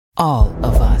All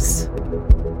of us.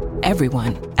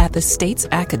 Everyone at the state's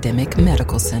academic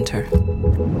medical center.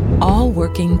 All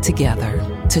working together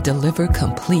to deliver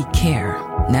complete care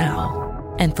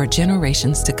now and for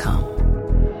generations to come.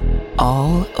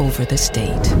 All over the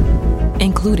state,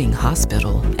 including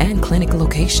hospital and clinic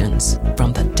locations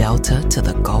from the Delta to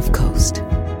the Gulf Coast.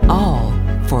 All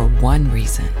for one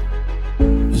reason.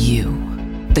 You,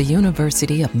 the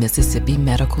University of Mississippi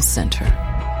Medical Center.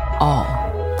 All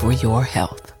for your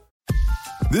health.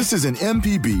 This is an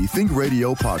MPB Think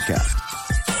Radio podcast.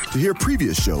 To hear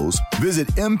previous shows, visit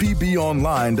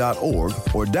mpbonline.org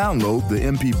or download the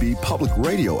MPB Public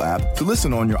Radio app to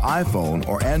listen on your iPhone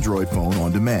or Android phone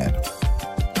on demand.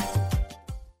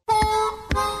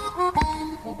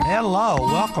 Hello,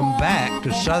 welcome back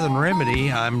to Southern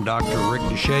Remedy. I'm Dr. Rick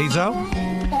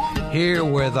DeShazo, here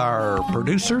with our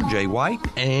producer, Jay White,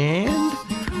 and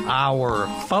our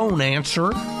phone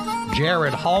answerer,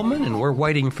 Jared Hallman, and we're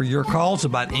waiting for your calls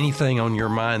about anything on your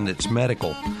mind that's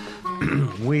medical.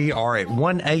 We are at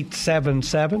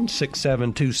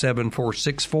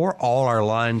 1-877-672-7464. All our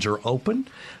lines are open.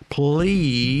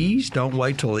 Please don't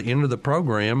wait till the end of the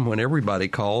program when everybody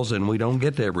calls and we don't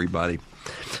get to everybody.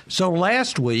 So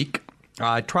last week,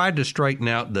 I tried to straighten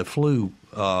out the flu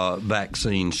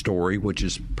vaccine story, which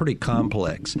is pretty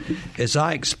complex. As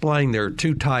I explained, there are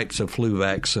two types of flu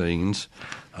vaccines.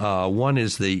 One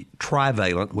is the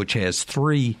trivalent, which has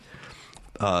three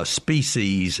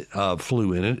species of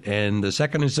flu in it, and the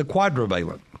second is the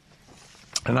quadrivalent.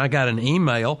 And I got an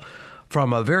email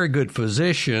from a very good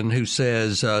physician who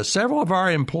says, several of our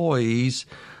employees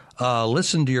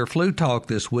listened to your flu talk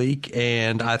this week,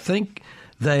 and I think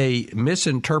they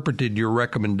misinterpreted your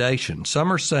recommendation.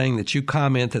 Some are saying that you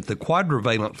comment that the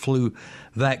quadrivalent flu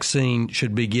vaccine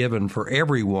should be given for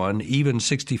everyone, even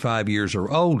 65 years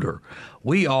or older.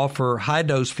 We offer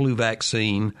high-dose flu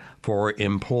vaccine for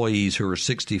employees who are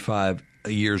 65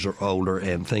 years or older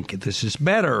and think this is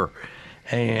better.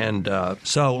 And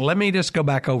so let me just go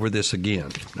back over this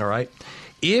again, all right?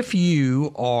 If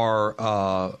you are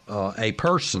a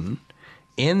person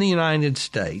in the United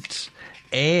States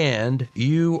and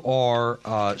you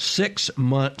are 6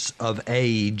 months of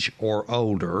age or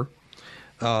older,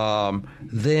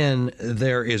 then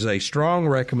there is a strong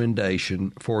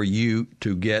recommendation for you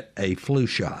to get a flu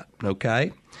shot,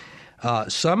 okay?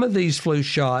 Some of these flu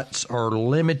shots are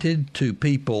limited to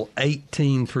people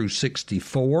 18 through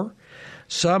 64.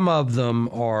 Some of them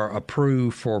are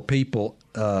approved for people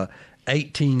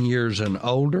 18 years and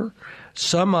older.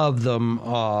 Some of them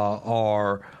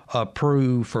are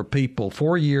approved for people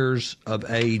 4 years of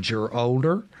age or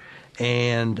older.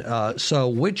 And so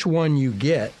which one you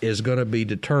get is going to be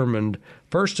determined,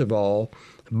 first of all,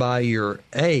 by your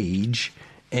age.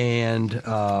 And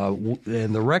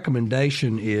the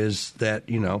recommendation is that,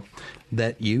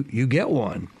 that you get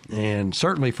one. And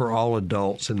certainly for all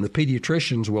adults. And the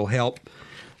pediatricians will help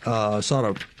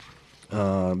sort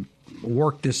of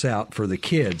work this out for the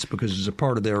kids because it's a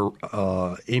part of their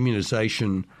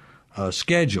immunization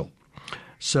schedule.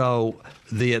 So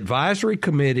the advisory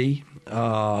committee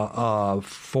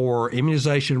for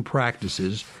immunization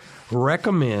practices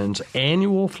recommends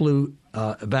annual flu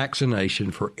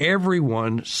vaccination for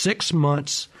everyone 6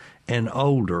 months and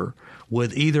older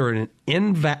with either an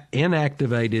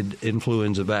inactivated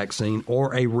influenza vaccine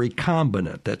or a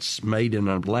recombinant that's made in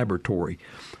a laboratory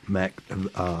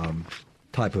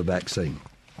type of vaccine.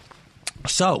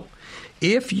 So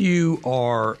if you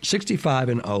are 65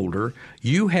 and older,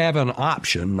 you have an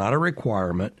option, not a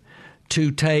requirement, to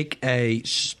take a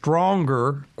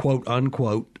stronger, quote,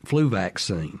 unquote, flu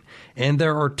vaccine. And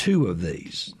there are two of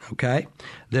these, okay?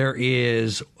 There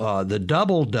is the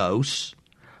double dose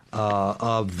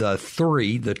of the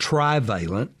three, the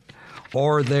trivalent,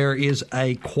 or there is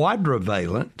a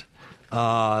quadrivalent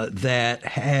that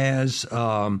has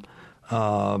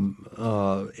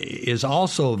is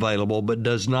also available but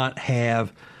does not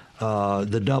have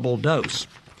the double dose.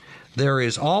 There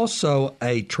is also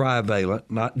a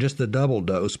trivalent, not just the double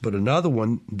dose, but another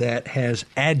one that has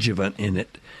adjuvant in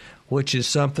it, which is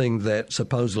something that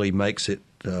supposedly makes it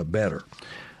better.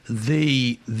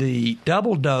 The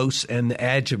double dose and the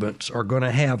adjuvants are going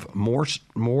to have more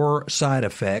side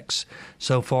effects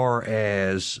so far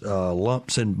as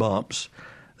lumps and bumps.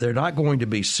 They're not going to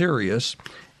be serious,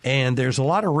 and there's a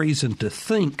lot of reason to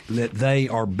think that they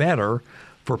are better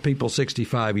for people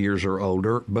 65 years or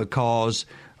older because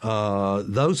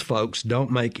those folks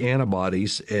don't make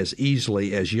antibodies as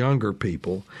easily as younger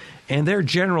people, and they're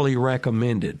generally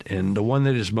recommended. And the one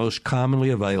that is most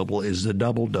commonly available is the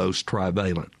double-dose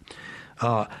trivalent.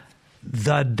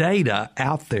 The data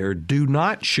out there do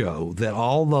not show that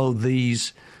although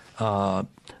these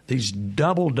these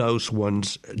double dose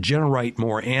ones generate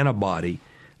more antibody,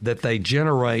 that they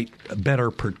generate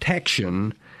better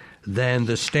protection than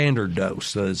the standard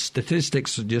dose. The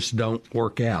statistics just don't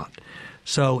work out.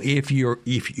 So if you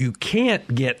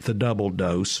can't get the double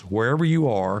dose wherever you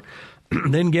are,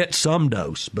 then get some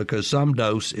dose, because some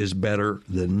dose is better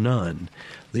than none.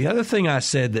 The other thing I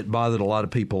said that bothered a lot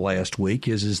of people last week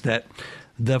is that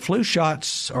the flu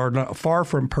shots are not far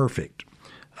from perfect.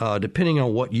 Depending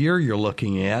on what year you're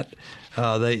looking at,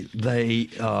 they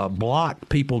block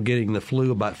people getting the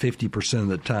flu about 50% of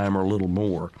the time or a little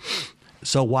more.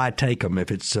 So why take them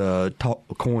if it's a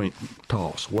coin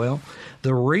toss? Well,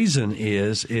 the reason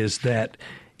is that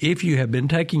if you have been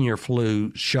taking your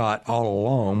flu shot all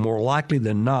along, more likely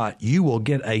than not, you will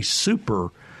get a super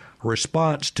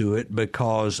response to it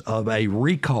because of a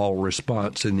recall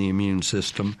response in the immune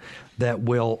system that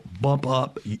will bump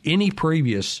up any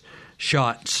previous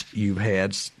shots you've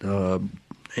had,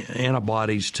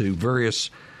 antibodies to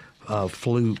various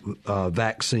flu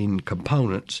vaccine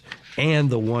components,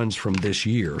 and the ones from this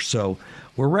year. So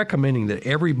we're recommending that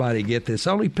everybody get this.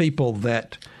 Only people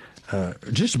that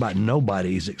just about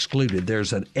nobody is excluded. There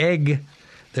is a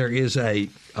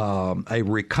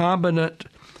recombinant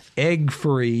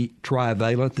egg-free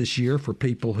trivalent this year for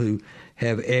people who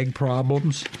have egg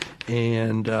problems,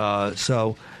 and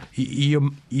so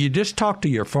you just talk to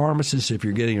your pharmacist if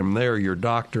you're getting them there, your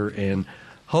doctor, and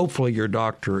hopefully your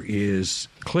doctor is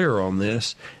clear on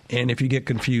this. And if you get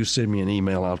confused, send me an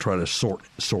email. I'll try to sort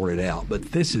it out.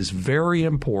 But this is very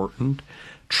important.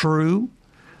 True,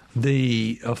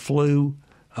 the flu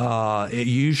it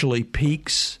usually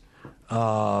peaks,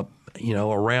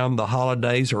 around the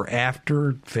holidays or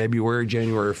after January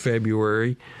or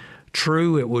February.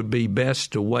 True, it would be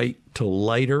best to wait till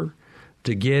later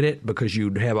to get it because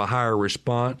you'd have a higher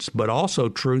response. But also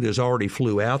true, there's already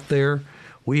flu out there.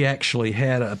 We actually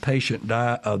had a patient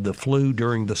die of the flu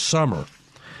during the summer.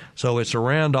 So it's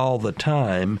around all the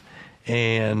time,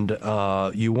 and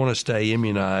you want to stay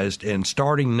immunized. And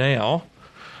starting now,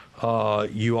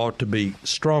 you ought to be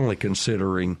strongly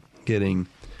considering getting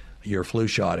your flu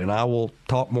shot. And I will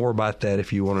talk more about that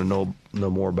if you want to know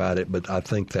more about it, but I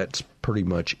think that's pretty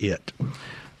much it.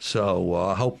 So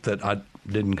I hope that I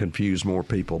didn't confuse more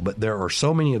people. But there are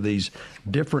so many of these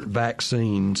different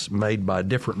vaccines made by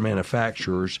different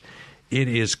manufacturers, it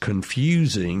is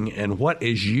confusing. And what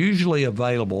is usually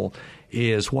available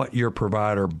is what your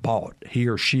provider bought. He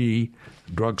or she,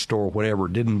 drugstore, whatever,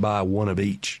 didn't buy one of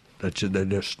each. They're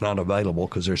just not available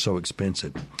because they're so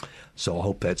expensive. So I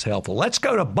hope that's helpful. Let's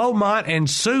go to Beaumont and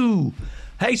Sue.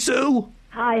 Hey, Sue.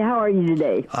 Hi, how are you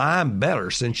today? I'm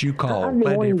better since you called. I've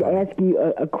been wanting to ask you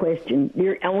a question.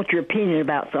 I want your opinion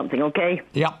about something, okay?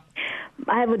 Yeah.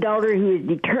 I have a daughter who is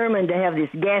determined to have this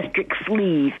gastric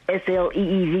sleeve,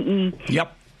 SLEEVE.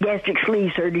 Yep. Gastric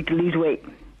sleeve surgery to lose weight.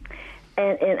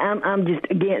 And I'm just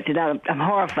against it. I'm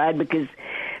horrified because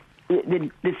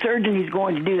the surgeon who's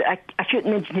going to do it, I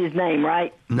shouldn't mention his name,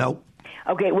 right? No.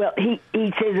 Okay, well, he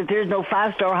says that there's no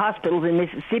 5-star hospitals in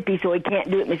Mississippi, so he can't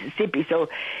do it in Mississippi. So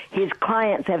his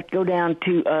clients have to go down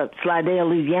to Slidell,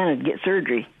 Louisiana to get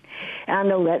surgery. And I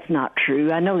know that's not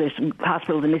true. I know there's some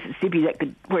hospitals in Mississippi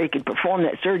where he could perform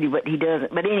that surgery, but he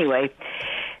doesn't. But anyway,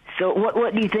 so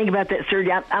what do you think about that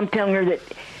surgery? I'm telling her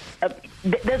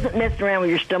that doesn't messing around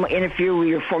with your stomach interfere with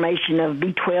your formation of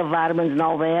B12 vitamins and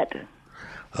all that?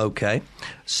 Okay,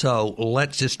 so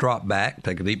let's just drop back,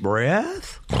 take a deep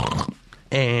breath,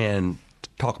 and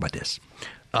talk about this.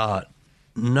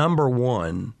 Number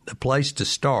one, the place to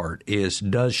start is,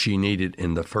 does she need it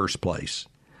in the first place?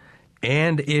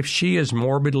 And if she is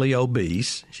morbidly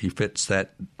obese, she fits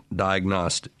that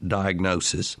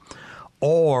diagnosis,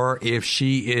 or if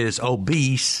she is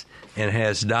obese and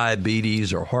has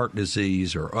diabetes or heart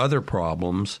disease or other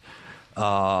problems,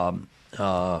 or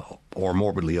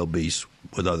morbidly obese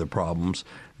with other problems,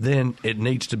 then it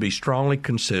needs to be strongly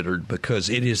considered because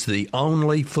it is the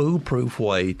only foolproof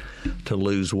way to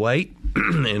lose weight.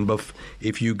 And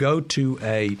if you go to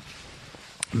a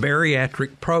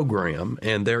bariatric program,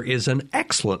 and there is an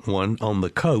excellent one on the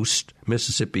coast,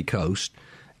 Mississippi coast,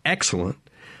 excellent.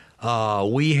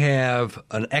 We have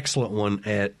an excellent one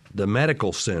at the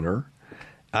medical center.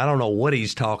 I don't know what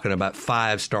he's talking about,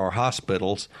 5-star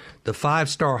hospitals. The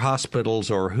 5-star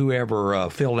hospitals or whoever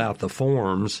filled out the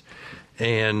forms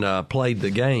and played the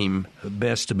game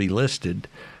best to be listed.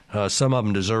 Some of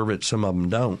them deserve it, some of them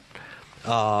don't.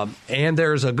 And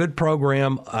there's a good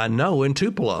program, I know, in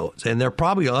Tupelo, and there are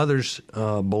probably others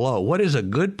below. What is a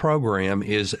good program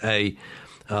is a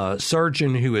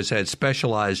surgeon who has had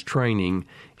specialized training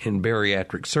in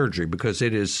bariatric surgery, because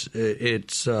there's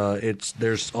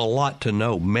a lot to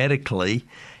know medically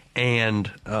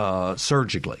and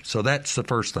surgically. So that's the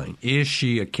first thing. Is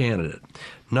she a candidate?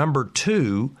 Number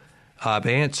two, I've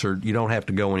answered. You don't have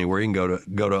to go anywhere. You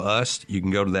can go to us. You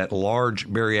can go to that large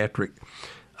bariatric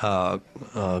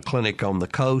clinic on the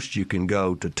coast. You can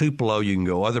go to Tupelo. You can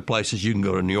go other places. You can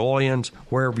go to New Orleans,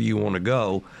 wherever you want to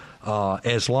go,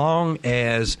 as long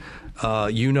as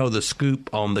you know the scoop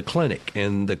on the clinic.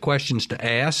 And the questions to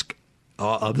ask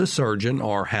of the surgeon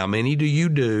are: how many do you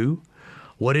do?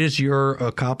 What is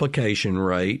your complication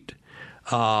rate?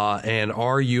 And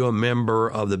are you a member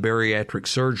of the Bariatric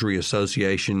Surgery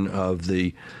Association of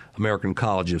the American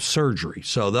College of Surgery?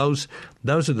 So those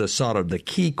are the sort of the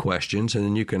key questions, and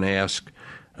then you can ask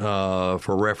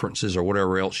for references or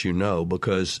whatever else you know,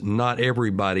 because not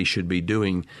everybody should be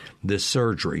doing this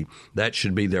surgery. That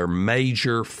should be their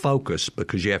major focus,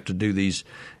 because you have to do these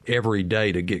every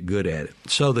day to get good at it.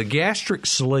 So the gastric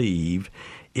sleeve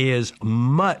is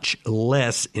much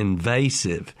less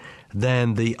invasive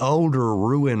than the older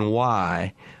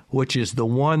Roux-en-Y, which is the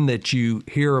one that you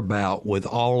hear about with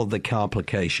all of the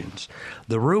complications.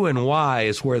 The Roux-en-Y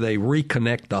is where they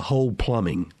reconnect the whole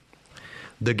plumbing.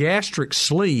 The gastric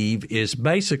sleeve is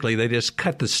basically they just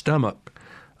cut the stomach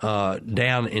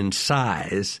down in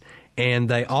size, and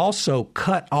they also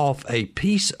cut off a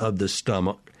piece of the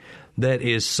stomach that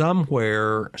is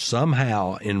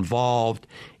somehow involved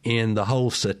in the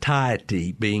whole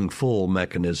satiety being full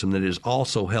mechanism that is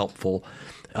also helpful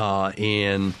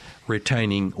in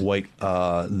retaining weight,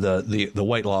 the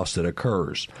weight loss that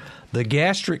occurs. The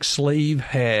gastric sleeve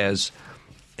has,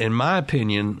 in my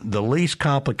opinion, the least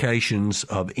complications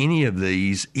of any of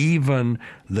these, even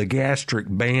the gastric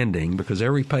banding, because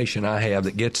every patient I have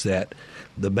that gets that,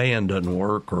 the band doesn't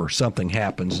work or something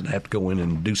happens and have to go in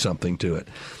and do something to it.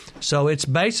 So it's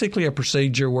basically a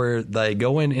procedure where they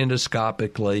go in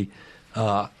endoscopically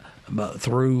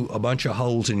through a bunch of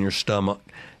holes in your stomach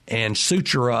and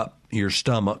suture up your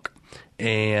stomach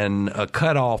and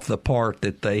cut off the part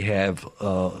that they have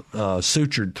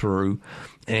sutured through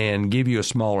and give you a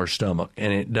smaller stomach.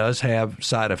 And it does have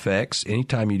side effects.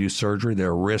 Anytime you do surgery, there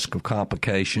are risk of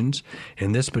complications.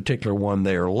 In this particular one,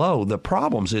 they are low. The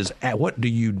problems is, what do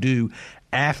you do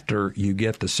after you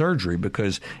get the surgery?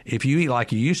 Because if you eat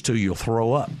like you used to, you'll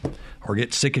throw up or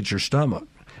get sick at your stomach.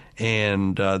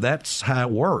 And that's how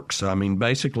it works. I mean,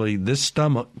 basically, this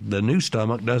stomach, the new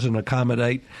stomach, doesn't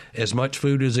accommodate as much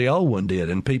food as the old one did.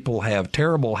 And people have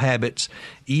terrible habits,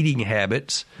 eating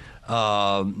habits,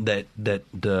 that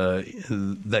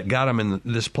got them in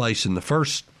this place in the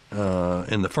first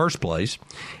place,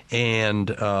 and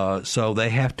so they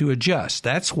have to adjust.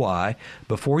 That's why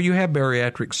before you have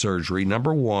bariatric surgery,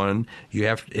 number one, you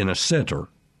have in a center,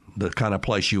 the kind of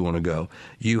place you want to go,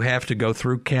 you have to go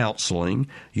through counseling.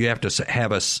 You have to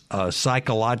have a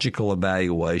psychological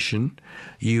evaluation.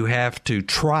 You have to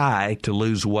try to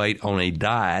lose weight on a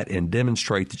diet and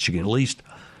demonstrate that you can at least,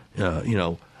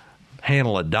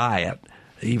 handle a diet,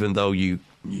 even though you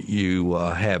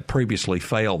have previously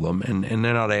failed them, and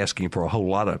they're not asking for a whole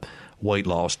lot of weight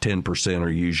loss. 10% are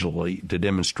usually to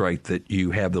demonstrate that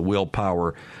you have the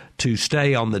willpower to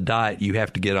stay on the diet you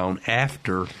have to get on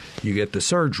after you get the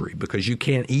surgery, because you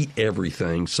can't eat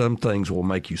everything. Some things will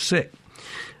make you sick.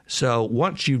 So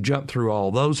once you jump through all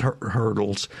those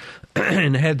hurdles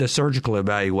and had the surgical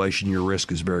evaluation, your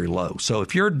risk is very low. So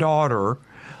if your daughter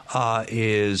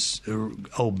is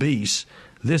obese,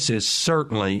 this is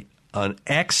certainly an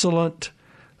excellent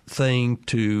thing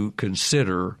to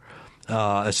consider,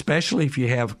 especially if you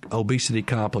have obesity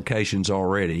complications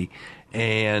already,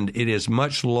 and it is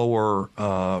much lower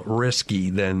risky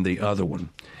than the other one.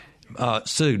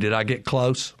 Sue, did I get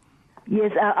close?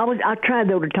 Yes, I tried,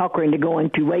 though, to talk her into going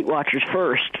to Weight Watchers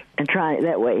first and trying it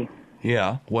that way.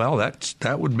 Yeah, well,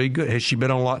 that would be good. Has she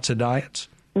been on lots of diets?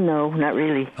 No, not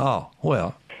really. Oh,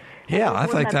 well. Yeah, I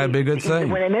think that'd be a good thing.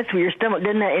 When they mess with your stomach,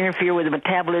 doesn't that interfere with the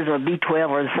metabolism of B12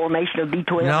 or the formation of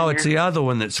B12? No, it's the other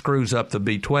one that screws up the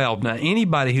B12. Now,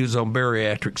 anybody who's on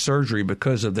bariatric surgery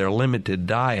because of their limited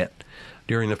diet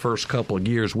during the first couple of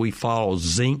years, we follow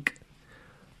zinc,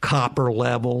 copper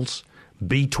levels,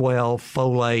 B12,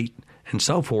 folate, and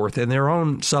so forth, and their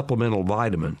own supplemental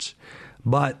vitamins.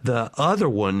 But the other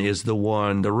one is the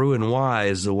one, the Roux-en-Y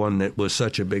is the one that was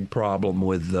such a big problem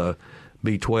with the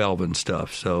B12 and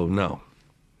stuff. So, no.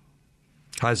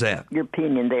 How's that? Your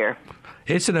opinion there.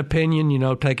 It's an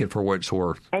opinion, take it for what it's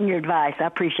worth. And your advice. I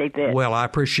appreciate that. Well, I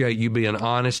appreciate you being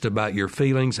honest about your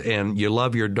feelings, and you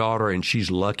love your daughter, and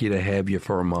she's lucky to have you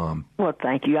for a mom. Well,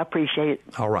 thank you. I appreciate it.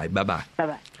 All right. Bye-bye.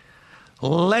 Bye-bye.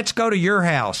 Let's go to your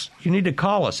house. You need to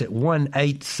call us at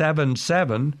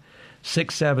 1-877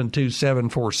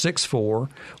 672-7464.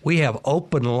 We have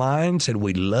open lines, and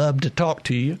we'd love to talk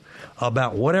to you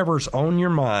about whatever's on your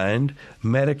mind,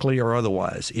 medically or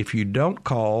otherwise. If you don't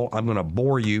call, I'm going to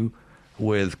bore you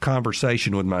with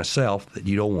conversation with myself that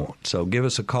you don't want. So give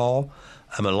us a call.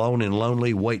 I'm alone and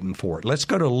lonely waiting for it. Let's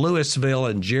go to Louisville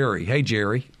and Jerry. Hey,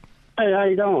 Jerry. Hey, how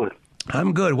you doing?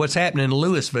 I'm good. What's happening in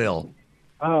Louisville?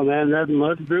 Oh, man, nothing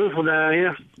much. Beautiful down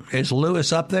here. Is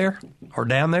Lewis up there or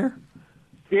down there?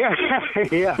 Yeah,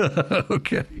 yeah.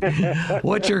 Okay.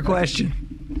 What's your question?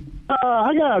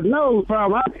 I got a nose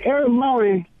problem. Every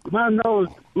morning, my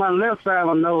left side of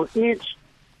my nose itch,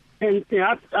 and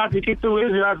I could get through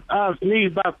it. I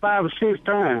sneeze about 5 or 6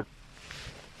 times.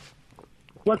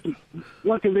 What can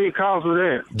be the cause of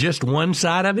that? Just one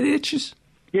side of it itches?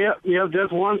 Yep,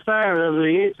 just one side of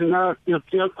the itch, and I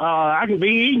can be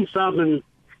eating something,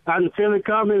 I can feel it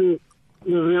coming.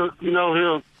 He'll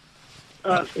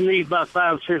sneeze about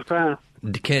 5 or 6 times.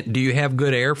 Do you have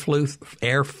good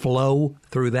airflow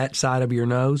through that side of your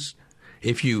nose?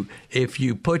 If you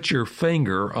put your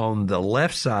finger on the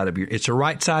left side of it's the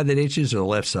right side that itches or the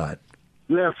left side?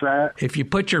 Left side. If you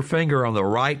put your finger on the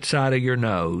right side of your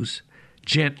nose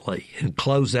gently and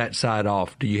close that side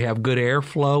off, do you have good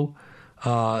airflow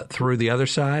through the other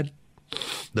side?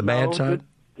 The bad side?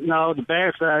 No, the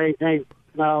bad side ain't.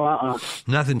 No,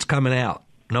 Nothing's coming out.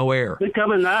 No air. It's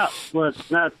coming out, but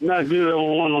not good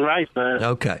on the right side.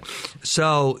 Okay.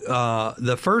 So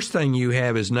the first thing you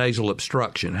have is nasal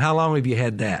obstruction. How long have you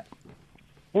had that?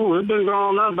 Oh, it's been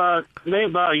going on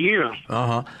about a year.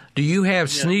 Uh-huh. Do you have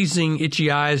sneezing, itchy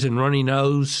eyes, and runny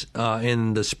nose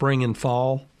in the spring and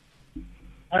fall?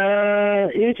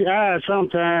 Itchy eyes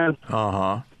sometimes.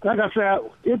 Uh-huh. Like I said,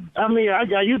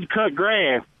 I used to cut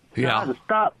grass. Yeah.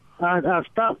 I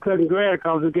stopped cutting grass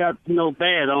because it got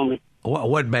bad on me.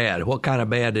 What bad? What kind of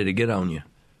bad did it get on you?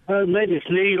 Made me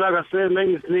sneeze, like I said, made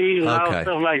me sneeze and all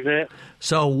stuff like that.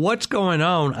 So what's going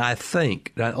on, I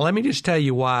think, now, let me just tell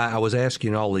you why I was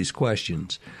asking all these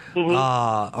questions. Mm-hmm.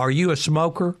 Are you a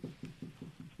smoker?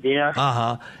 Yeah.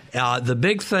 Uh-huh. The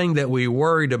big thing that we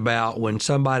worried about when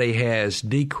somebody has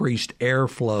decreased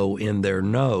airflow in their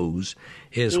nose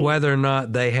is whether or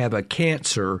not they have a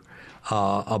cancer,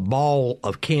 a ball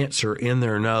of cancer in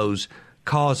their nose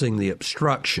causing the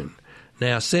obstruction.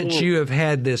 Now, since you have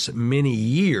had this many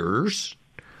years,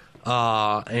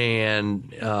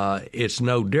 and it's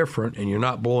no different, and you're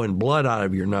not blowing blood out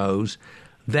of your nose,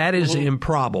 that is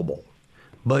improbable.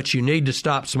 But you need to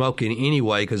stop smoking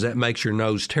anyway because that makes your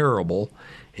nose terrible,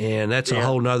 and that's a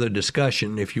whole nother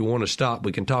discussion. If you want to stop,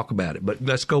 we can talk about it. But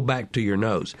let's go back to your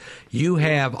nose. You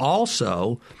have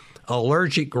also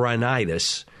allergic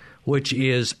rhinitis, which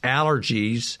is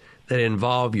allergies that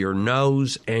involve your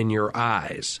nose and your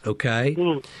eyes, okay?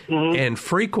 Mm-hmm. And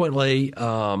frequently,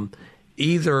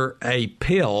 either a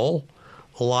pill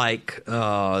like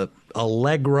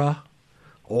Allegra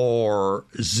or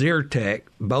Zyrtec,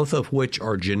 both of which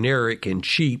are generic and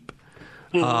cheap,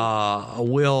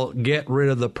 will get rid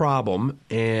of the problem.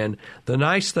 And the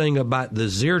nice thing about the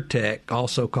Zyrtec,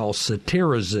 also called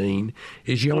cetirizine,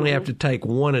 is you only have to take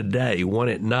one a day, one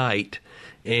at night,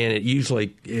 and it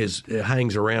usually it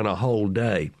hangs around a whole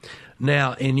day.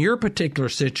 Now, in your particular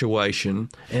situation,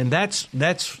 and that's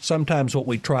sometimes what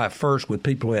we try first with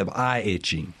people who have eye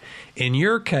itching. In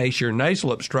your case, your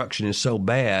nasal obstruction is so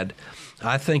bad,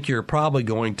 I think you're probably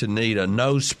going to need a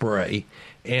nose spray,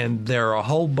 and there are a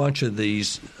whole bunch of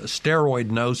these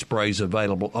steroid nose sprays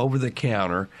available over the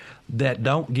counter that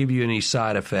don't give you any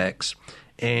side effects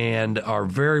and are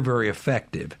very, very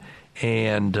effective.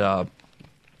 And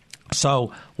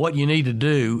so what you need to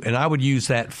do, and I would use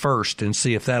that first and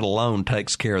see if that alone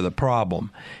takes care of the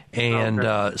problem. And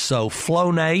so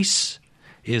Flonase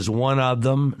is one of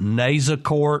them,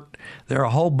 Nasacort. There are a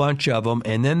whole bunch of them,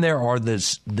 and then there are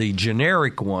the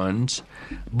generic ones.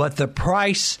 But the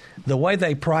price, the way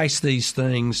they price these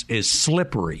things is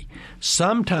slippery.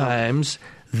 Sometimes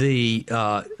the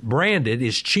branded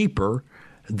is cheaper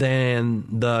than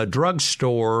the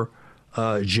drugstore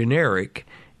generic.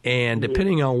 And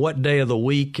depending on what day of the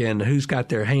week and who's got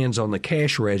their hands on the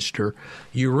cash register,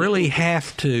 you really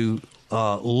have to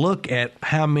look at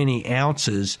how many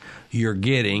ounces you're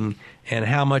getting and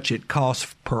how much it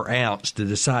costs per ounce to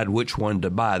decide which one to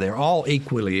buy. They're all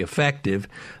equally effective.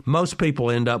 Most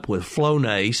people end up with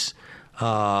Flonase,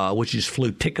 which is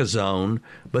fluticasone,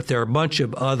 but there are a bunch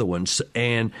of other ones.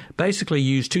 And basically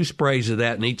use 2 sprays of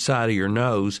that in each side of your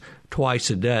nose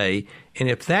twice a day. And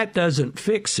if that doesn't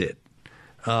fix it,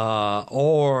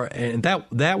 and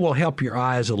that will help your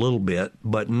eyes a little bit,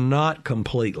 but not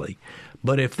completely.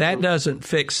 But if that doesn't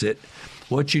fix it,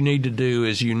 what you need to do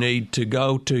is you need to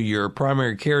go to your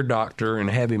primary care doctor and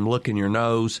have him look in your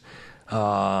nose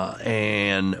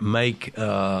and make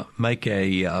sure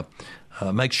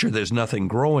there's nothing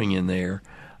growing in there.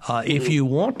 If you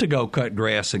want to go cut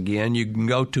grass again, you can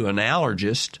go to an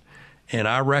allergist, and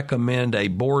I recommend a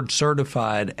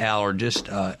board-certified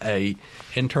allergist, a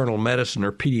internal medicine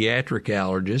or pediatric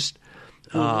allergist,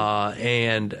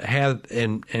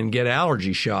 and get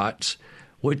allergy shots,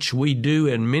 which we do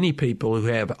in many people who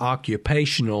have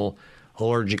occupational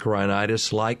allergic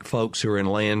rhinitis, like folks who are in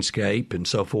landscape and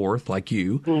so forth, like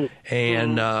you,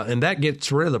 and that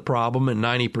gets rid of the problem in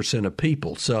 90% of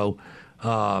people. So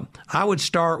I would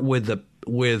start with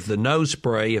the nose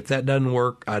spray. If that doesn't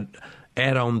work, I'd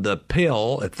add on the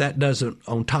pill. If that doesn't,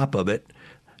 on top of it.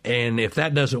 And if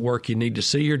that doesn't work, you need to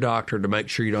see your doctor to make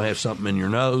sure you don't have something in your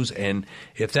nose. And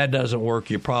if that doesn't work,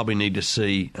 you probably need to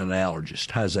see an allergist.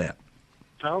 How's that?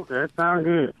 Okay, sounds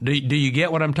good. Do you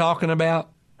get what I'm talking about?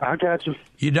 I got you.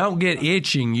 You don't get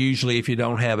itching usually if you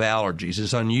don't have allergies.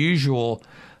 It's unusual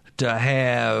to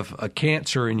have a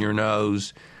cancer in your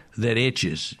nose that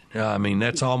itches. I mean,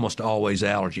 that's almost always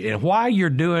allergy. And why you're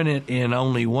doing it in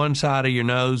only one side of your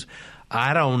nose,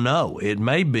 I don't know. It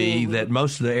may be that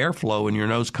most of the airflow in your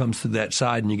nose comes through that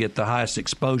side and you get the highest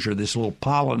exposure, this little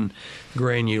pollen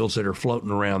granules that are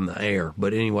floating around the air.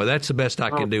 But anyway, that's the best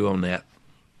I can do on that.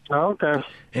 Okay.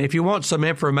 And if you want some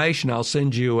information, I'll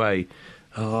send you a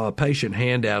patient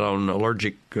handout on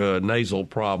allergic nasal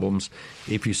problems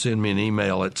if you send me an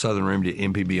email at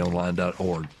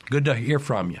southernremedy@mpbonline.org. Good to hear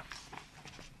from you.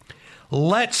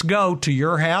 Let's go to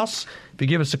your house. If you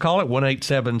give us a call at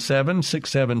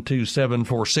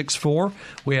 1-877-672-7464,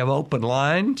 we have open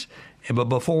lines. But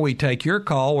before we take your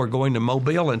call, we're going to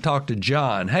Mobile and talk to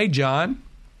John. Hey, John.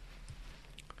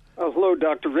 Oh, hello,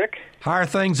 Dr. Rick. How are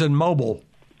things in Mobile?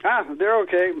 They're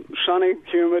okay. Sunny,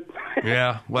 humid.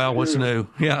 Yeah, well, what's new?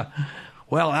 Yeah.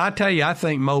 Well, I tell you, I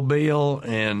think Mobile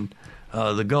and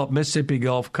the Mississippi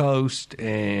Gulf Coast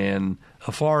and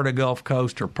Florida Gulf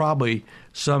Coast are probably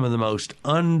some of the most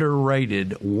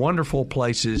underrated, wonderful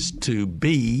places to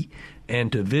be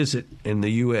and to visit in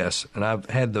the U.S. And I've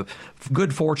had the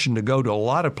good fortune to go to a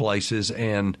lot of places,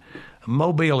 and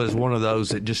Mobile is one of those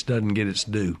that just doesn't get its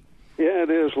due. Yeah,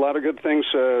 it is. A lot of good things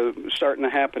starting to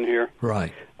happen here.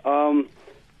 Right.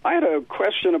 I had a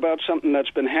question about something that's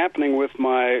been happening with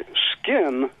my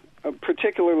skin,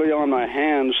 particularly on my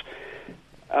hands,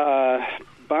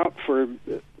 about for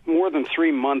more than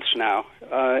 3 months now,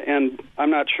 and I'm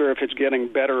not sure if it's getting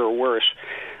better or worse.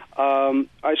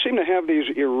 I seem to have these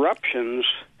eruptions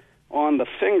on the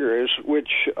fingers,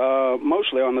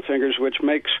 mostly on the fingers, which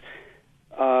makes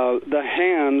the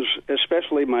hands,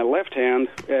 especially my left hand,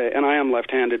 and I am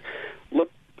left-handed,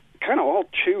 look kind of all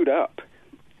chewed up.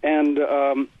 And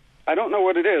I don't know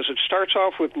what it is. It starts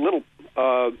off with little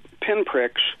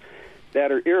pinpricks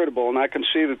that are irritable, and I can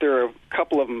see that there are a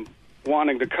couple of them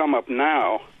wanting to come up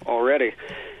now already.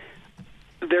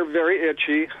 They're very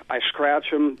itchy. I scratch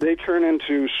them. They turn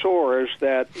into sores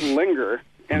that linger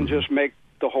and just make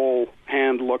the whole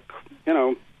hand look,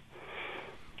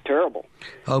 terrible.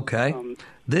 Okay.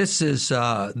 This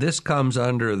comes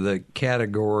under the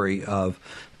category of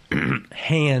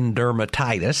hand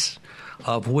dermatitis,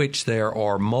 of which there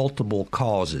are multiple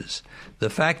causes.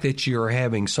 The fact that you're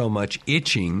having so much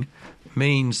itching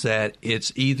means that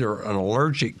it's either an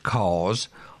allergic cause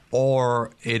or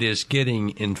it is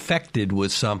getting infected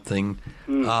with something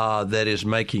that is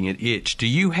making it itch. Do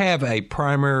you have a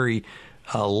primary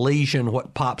lesion?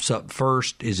 What pops up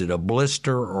first? Is it a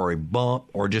blister or a bump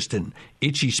or just an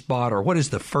itchy spot, or what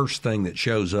is the first thing that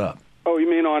shows up? Oh, you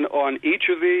mean on each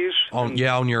of these?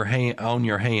 On your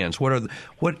hands. What are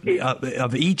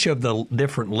of each of the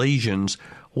different lesions?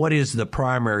 What is the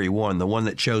primary one? The one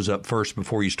that shows up first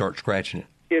before you start scratching it?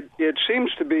 It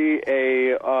seems to be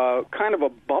a kind of a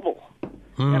bubble,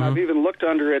 and I've even looked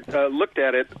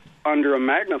at it under a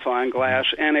magnifying glass,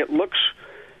 and it looks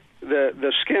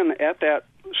the skin at that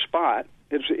spot.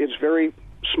 It's very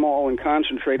small and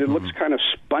concentrated. It looks kind of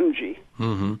spongy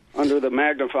under the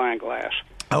magnifying glass.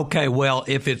 Okay, well,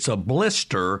 if it's a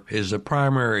blister is the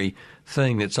primary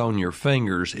thing that's on your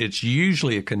fingers, it's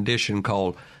usually a condition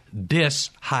called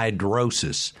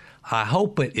dyshidrosis. I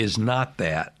hope it is not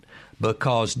that,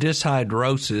 because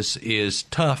dyshidrosis is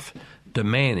tough to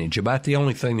manage. About the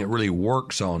only thing that really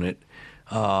works on it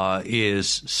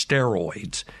is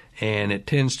steroids, and it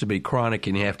tends to be chronic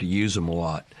and you have to use them a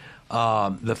lot.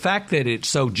 The fact that it's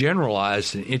so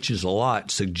generalized and itches a lot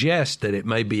suggests that it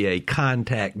may be a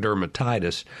contact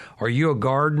dermatitis. Are you a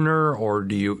gardener, or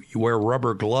do you wear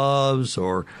rubber gloves,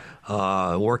 or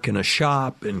work in a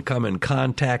shop and come in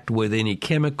contact with any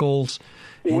chemicals,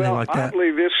 anything like that?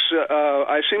 Oddly, this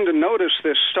I seem to notice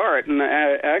this start, and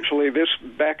actually this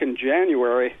back in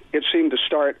January, it seemed to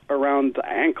start around the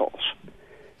ankles.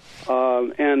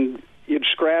 And you'd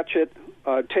scratch it,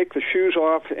 take the shoes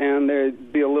off, and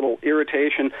there'd be a little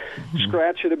irritation.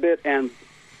 Scratch it a bit, and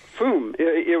boom,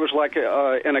 it was like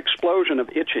an explosion of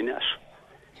itchiness.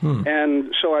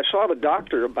 And so I saw the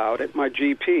doctor about it, my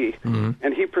GP,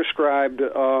 and he prescribed,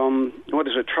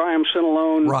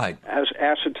 triamcinolone as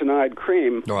acetonide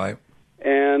cream. Right.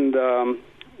 And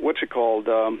what's it called?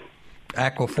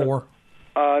 Aquaphor?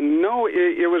 No,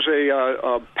 it was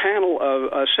a panel of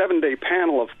a 7-day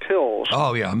panel of pills.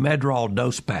 Oh, yeah, Medrol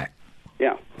dose pack.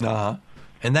 Yeah. Uh-huh.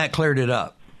 And that cleared it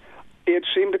up? It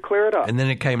seemed to clear it up. And then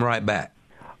it came right back?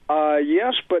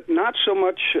 Yes, but not so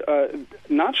much on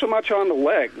the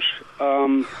legs.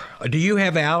 Do you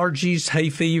have allergies, hay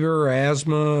fever,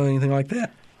 asthma, anything like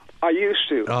that? I used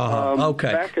to.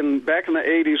 Okay. Back in the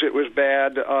 80s, it was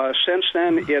bad. Since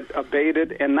then, it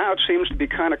abated, and now it seems to be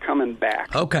kind of coming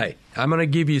back. Okay. I'm going to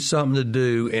give you something to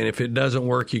do, and if it doesn't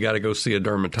work, you got to go see a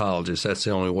dermatologist. That's the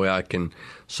only way I can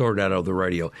sort it out over the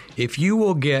radio. If you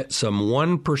will get some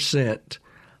 1%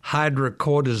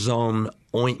 hydrocortisone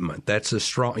ointment, that's a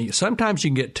strong. Sometimes you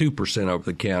can get 2% over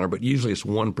the counter, but usually it's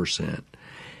 1%.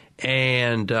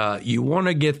 And you want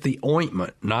to get the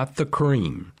ointment, not the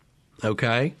cream.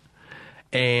 Okay?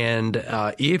 And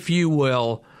if you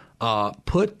will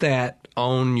put that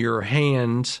on your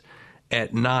hands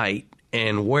at night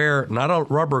and wear not a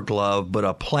rubber glove but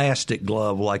a plastic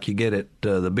glove like you get at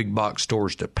the big box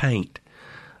stores to paint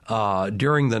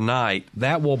during the night,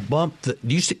 that will bump the.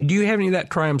 Do you have any of that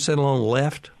triamcinolone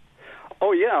left?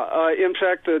 Oh, yeah. In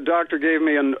fact, the doctor gave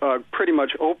me a pretty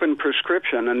much open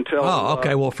prescription until. Oh,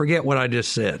 okay. Well, forget what I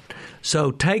just said.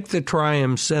 So take the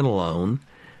triamcinolone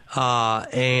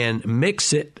and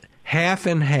mix it half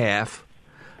and half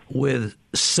with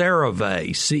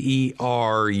CeraVe,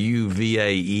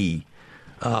 CERUVAE,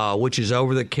 which is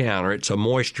over the counter. It's a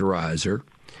moisturizer.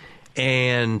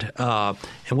 And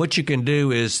what you can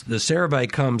do is the CeraVe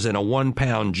comes in a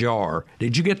 1-pound jar.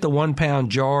 Did you get the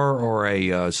 1-pound jar or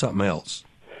a something else?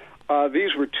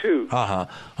 These were tubes.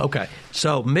 Okay.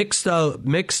 So mix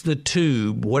the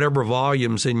tube, whatever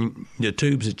volume's in the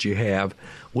tubes that you have,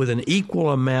 with an equal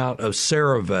amount of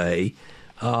CeraVe,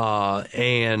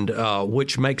 and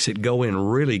which makes it go in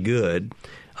really good.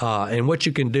 And what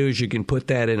you can do is you can put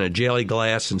that in a jelly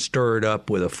glass and stir it up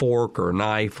with a fork or a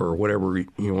knife or whatever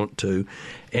you want to.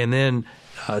 And then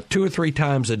 2 or 3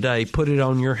 times a day, put it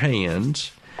on your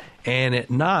hands. And at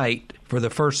night, for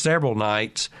the first several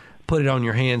nights, put it on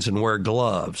your hands and wear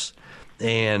gloves.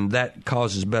 And that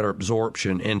causes better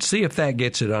absorption. And see if that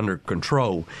gets it under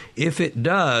control. If it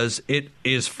does, it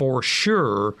is for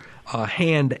sure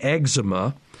hand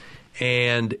eczema.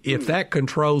 And if that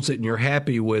controls it and you're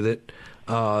happy with it,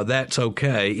 that's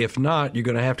okay. If not, you're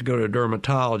going to have to go to a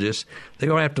dermatologist. They're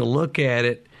going to have to look at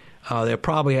it. They'll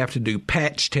probably have to do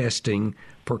patch testing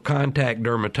for contact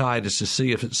dermatitis to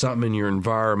see if it's something in your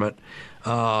environment,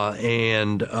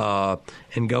 and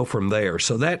go from there.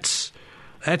 So that's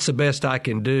the best I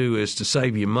can do is to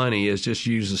save you money, is just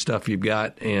use the stuff you've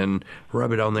got and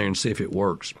rub it on there and see if it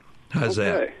works. How's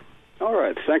that? All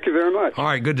right. Thank you very much. All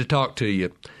right. Good to talk to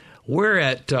you. We're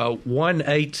at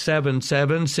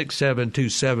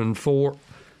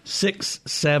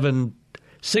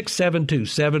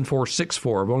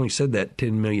 1-877-672-7464. I've only said that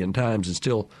 10 million times and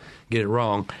still get it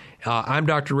wrong. I'm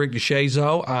Dr. Rick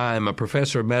DeShazo. I'm a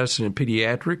professor of medicine and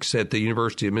pediatrics at the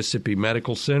University of Mississippi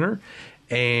Medical Center.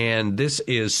 And this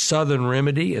is Southern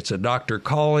Remedy. It's a doctor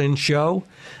call-in show.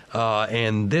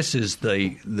 And this is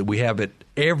we have it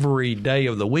every day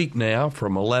of the week now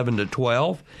from 11 to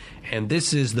 12. And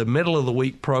this is the middle of the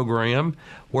week program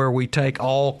where we take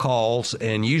all calls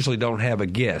and usually don't have a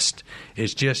guest.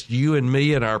 It's just you and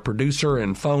me and our producer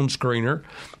and phone screener.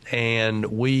 And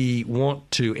we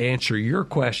want to answer your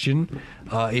question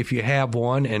if you have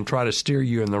one and try to steer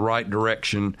you in the right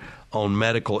direction on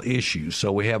medical issues.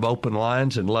 So we have open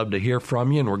lines and love to hear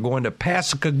from you. And we're going to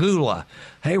Pascagoula.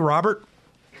 Hey, Robert.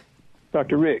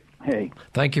 Dr. Rick, hey.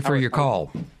 Thank you for your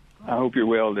call. I hope you're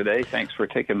well today. Thanks for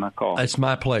taking my call. It's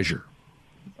my pleasure.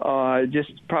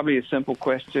 Just probably a simple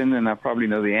question, and I probably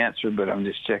know the answer, but I'm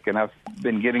just checking. I've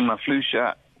been getting my flu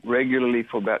shot regularly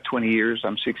for about 20 years.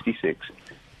 I'm 66.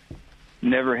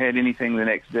 never had anything the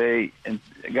next day, and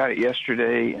I got it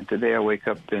yesterday, and today I wake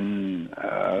up in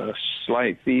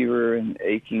slight fever and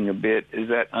aching a bit. Is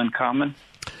that uncommon?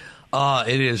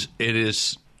 It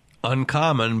is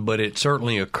uncommon, but it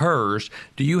certainly occurs.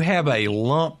 Do you have a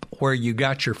lump where you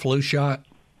got your flu shot?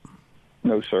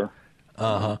 No, sir.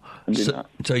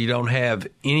 So you don't have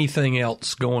anything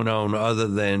else going on other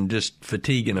than just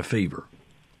fatigue and a fever?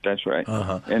 That's right.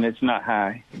 And it's not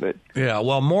high, but yeah.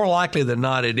 Well, more likely than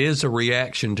not, it is a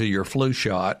reaction to your flu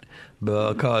shot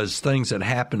because things that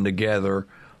happen together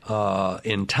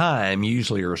in time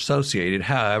usually are associated.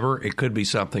 However, it could be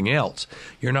something else.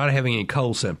 You're not having any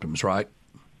cold symptoms, right?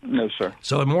 No, sir.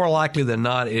 So more likely than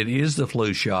not, it is the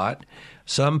flu shot.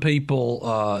 Some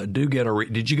people do get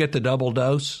did you get the double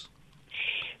dose?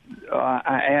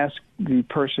 I asked the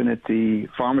person at the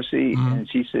pharmacy, and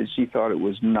she said she thought it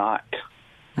was not.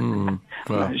 I'm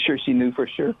not sure she knew for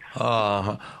sure.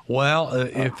 Well,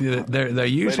 if they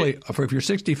usually, if you're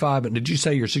 65, did you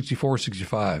say you're 64 or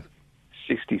 65?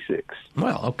 66.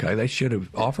 Well, okay, they should have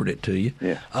offered it to you.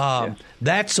 Yeah.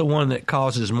 That's the one that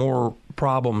causes more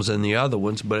problems than the other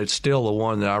ones, but it's still the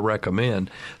one that I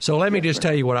recommend. So let me just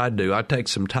tell you what I do. I take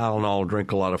some Tylenol,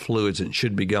 drink a lot of fluids, and it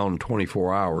should be gone in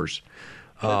 24 hours.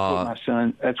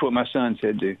 That's what my son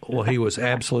said, do. Well, he was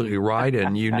absolutely right,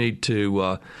 and you need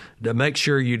to make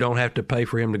sure you don't have to pay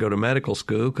for him to go to medical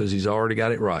school because he's already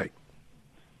got it right.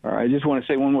 All right, I just want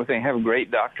to say one more thing. I have a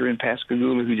great doctor in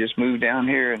Pascagoula who just moved down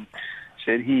here and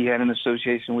said he had an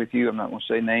association with you. I'm not going to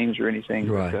say names or anything,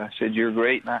 right. But said you're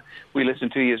great, and we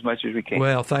listen to you as much as we can.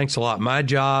 Well, thanks a lot. My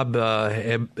job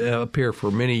up here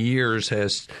for many years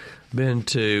has been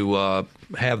to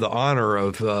have the honor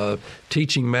of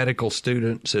teaching medical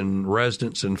students and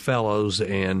residents and fellows,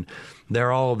 and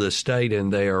they're all of the state,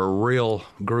 and they are a real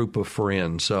group of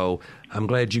friends. So I'm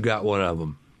glad you got one of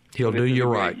them. He'll do you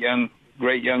right.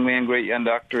 Great young man, great young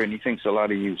doctor, and he thinks a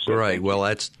lot of you. So great. Well,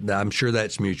 I'm sure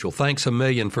that's mutual. Thanks a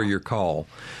million for your call.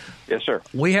 Yes, sir.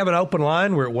 We have an open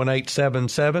line. We're at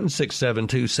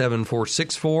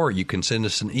 1-877-672-7464. You can send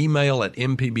us an email at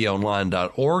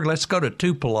mpbonline.org. Let's go to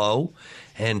Tupelo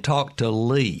and talk to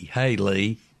Lee. Hey,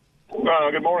 Lee.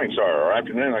 Good morning, sir, or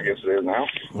afternoon, I guess it is now.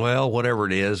 Well, whatever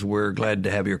it is, we're glad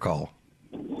to have your call.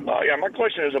 My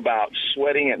question is about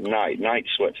sweating at night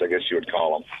sweats, I guess you would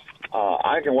call them.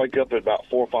 I can wake up at about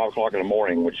 4 or 5 o'clock in the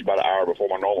morning, which is about an hour before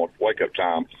my normal wake-up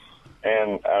time,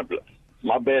 and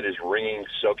my bed is wringing,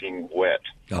 soaking wet.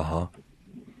 How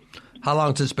long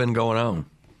has this been going on?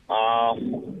 A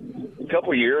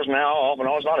couple of years now, off and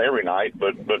on. It's not every night,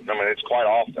 but I mean, it's quite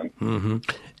often. Mm-hmm.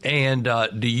 And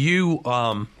do you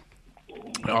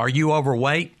are you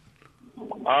overweight?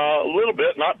 A little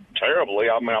bit, not terribly.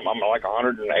 I mean, I'm like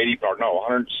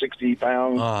 160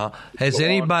 pounds. Has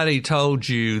anybody told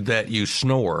you that you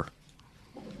snore?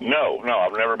 No,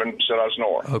 I've never been said I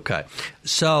snore. Okay.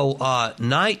 So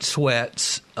night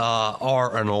sweats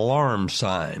are an alarm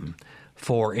sign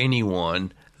for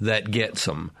anyone that gets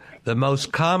them. The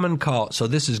most common cause, so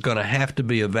this is going to have to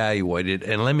be evaluated,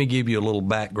 and let me give you a little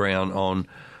background on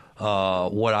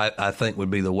what I think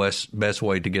would be the best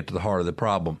way to get to the heart of the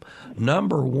problem.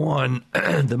 Number one,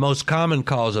 the most common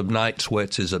cause of night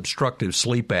sweats is obstructive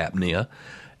sleep apnea.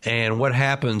 And what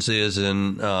happens is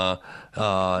in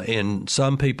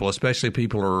some people, especially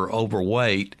people who are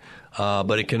overweight,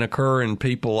 but it can occur in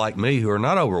people like me who are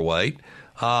not overweight,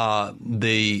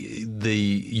 the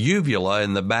uvula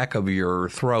in the back of your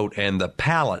throat and the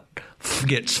palate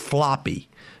gets floppy.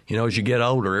 You know, as you get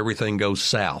older, everything goes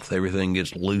south. Everything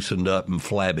gets loosened up and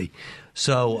flabby.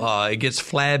 So it gets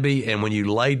flabby, and when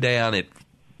you lay down, it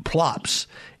plops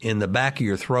in the back of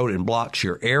your throat and blocks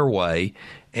your airway,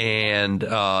 and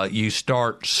you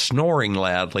start snoring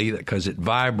loudly because it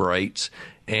vibrates,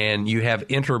 and you have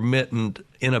intermittent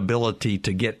inability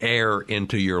to get air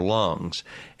into your lungs.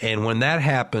 And when that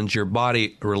happens, your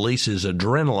body releases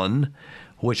adrenaline,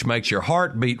 which makes your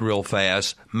heart beat real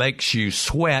fast, makes you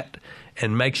sweat,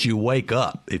 and makes you wake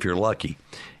up if you're lucky.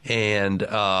 And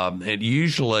it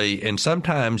usually, and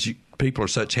sometimes people are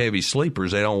such heavy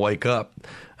sleepers, they don't wake up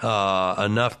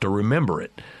enough to remember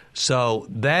it. So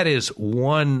that is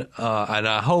one, and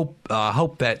I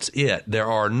hope that's it.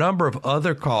 There are a number of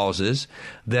other causes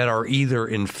that are either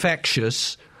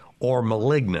infectious or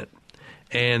malignant.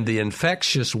 And the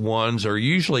infectious ones are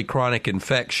usually chronic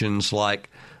infections like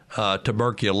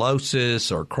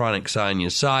tuberculosis or chronic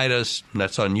sinusitis.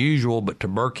 That's unusual, but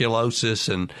tuberculosis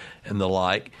and the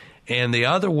like. And the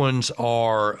other ones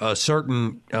are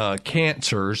certain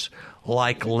cancers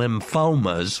like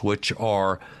lymphomas, which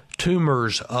are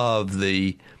tumors of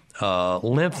the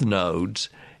lymph nodes,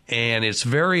 And it's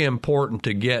very important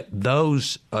to get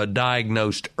those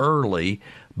diagnosed early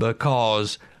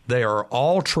because they are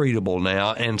all treatable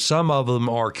now, and some of them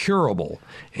are curable.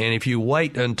 And if you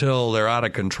wait until they're out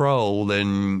of control,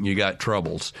 then you got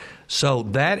troubles. So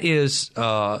that is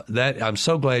that. I'm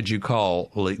so glad you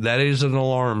called. That is an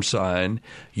alarm sign.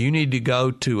 You need to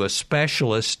go to a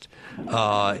specialist.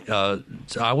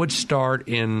 I would start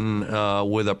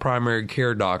with a primary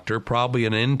care doctor, probably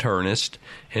an internist,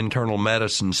 internal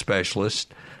medicine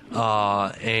specialist,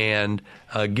 and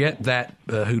get that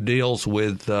who deals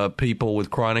with people with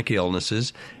chronic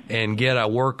illnesses, and get a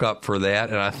workup for that.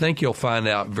 And I think you'll find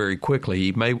out very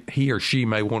quickly. He or she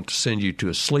may want to send you to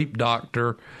a sleep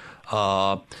doctor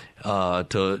to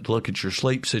look at your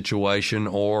sleep situation,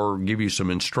 or give you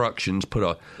some instructions. Put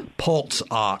a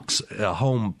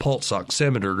home pulse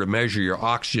oximeter to measure your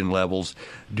oxygen levels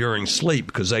during sleep,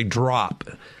 because they drop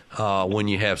when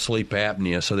you have sleep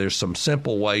apnea. So there's some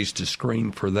simple ways to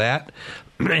screen for that,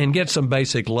 and get some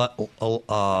basic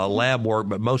lab work,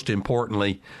 but most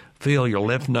importantly, feel your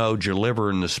lymph nodes, your liver,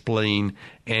 and the spleen,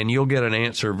 and you'll get an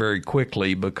answer very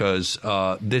quickly, because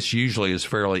this usually is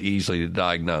fairly easily to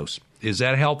diagnose. Is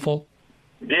that helpful?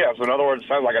 Yeah, so in other words, it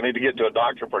sounds like I need to get to a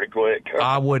doctor pretty quick.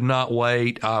 I would not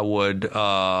wait. I would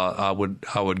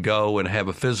go and have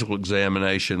a physical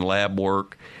examination, lab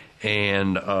work,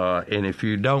 and if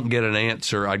you don't get an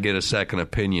answer, I'd get a second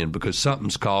opinion, because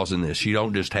something's causing this. You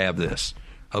don't just have this.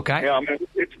 Okay? Yeah, I mean,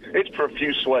 it's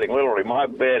profuse sweating. Literally, my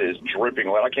bed is dripping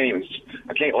wet. I can't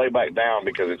lay back down,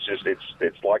 because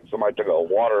it's like somebody took a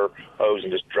water hose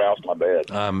and just doused my bed.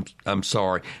 I'm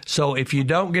sorry. So if you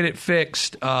don't get it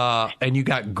fixed, and you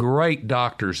got great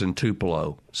doctors in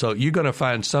Tupelo, so you're going to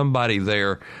find somebody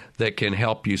there that can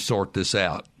help you sort this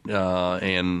out. So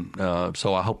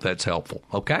I hope that's helpful.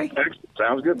 Okay?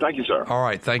 Sounds good. Thank you, sir. All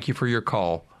right. Thank you for your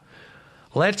call.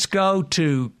 Let's go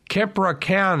to Kemper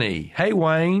County. Hey,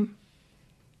 Wayne.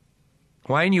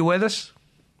 Wayne, you with us?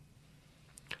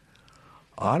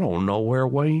 I don't know where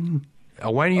Wayne.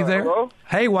 Wayne, you there? Hello?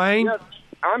 Hey, Wayne. Yes,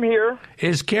 I'm here.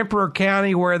 Is Kemper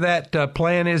County where that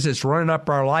plant is that's running up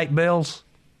our light bills?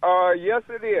 Yes,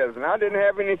 it is, and I didn't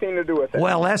have anything to do with that.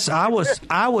 Well,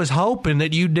 I was hoping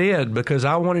that you did, because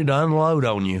I wanted to unload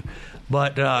on you.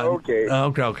 But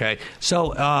okay.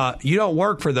 So you don't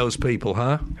work for those people,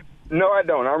 huh? No, I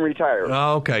don't. I'm retired.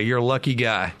 Okay, you're a lucky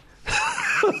guy.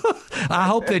 I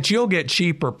hope that you'll get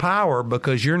cheaper power,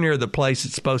 because you're near the place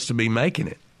that's supposed to be making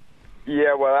it.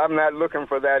 Yeah, well, I'm not looking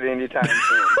for that anytime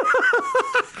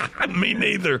soon. Me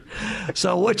neither.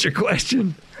 So what's your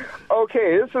question?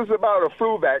 Okay, this is about a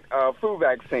flu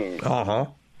vaccine. Uh-huh.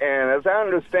 And as I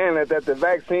understand it, that the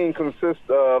vaccine consists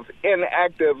of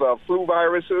inactive flu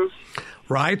viruses.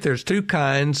 Right. There's two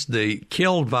kinds. The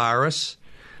killed virus.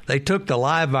 They took the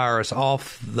live virus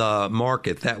off the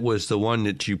market. That was the one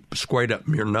that you sprayed up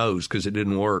your nose because it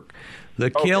didn't work. The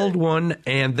killed one,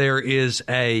 and there is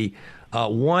a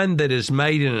one that is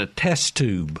made in a test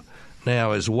tube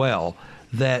now as well.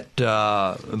 That,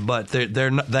 but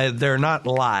they're not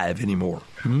live anymore.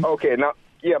 Hmm? Okay, now,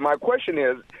 yeah, my question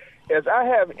is I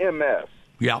have MS.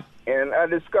 Yeah. And I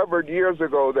discovered years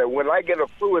ago that when I get a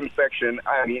flu infection,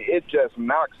 I mean, it just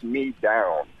knocks me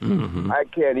down. Mm-hmm. I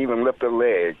can't even lift a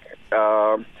leg.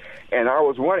 And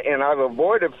I've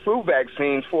avoided flu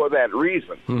vaccines for that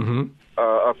reason,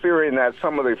 fearing that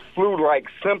some of the flu-like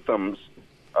symptoms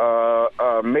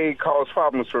may cause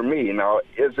problems for me. Now,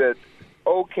 is it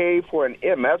okay for an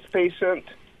MS patient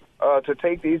to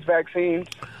take these vaccines?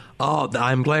 Oh,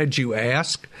 I'm glad you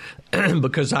asked,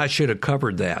 because I should have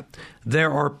covered that.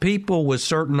 There are people with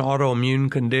certain autoimmune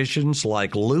conditions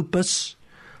like lupus,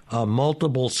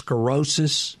 multiple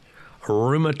sclerosis,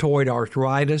 rheumatoid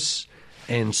arthritis,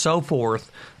 and so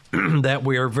forth, that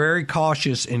we are very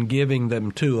cautious in giving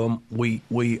them to them. We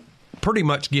pretty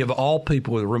much give all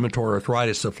people with rheumatoid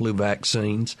arthritis the flu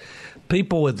vaccines.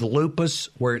 People with lupus,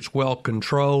 where it's well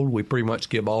controlled, we pretty much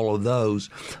give all of those.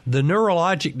 The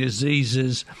neurologic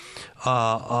diseases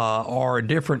are a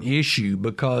different issue,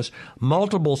 because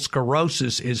multiple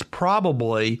sclerosis is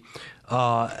probably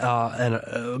an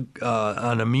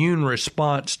immune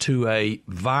response to a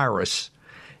virus,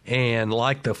 and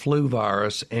like the flu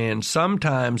virus, and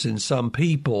sometimes in some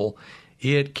people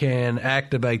it can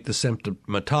activate the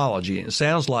symptomatology. It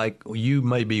sounds like you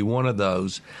may be one of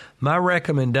those. My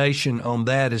recommendation on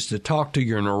that is to talk to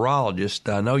your neurologist.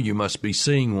 I know you must be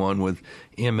seeing one with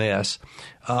MS,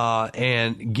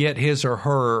 and get his or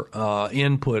her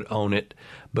input on it,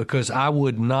 because I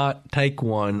would not take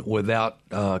one without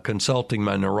consulting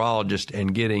my neurologist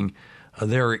and getting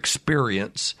their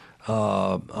experience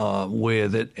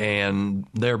with it, and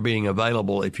they're being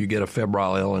available if you get a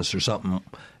febrile illness or something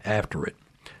after it.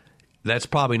 That's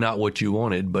probably not what you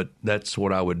wanted, but that's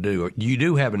what I would do. You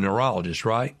do have a neurologist,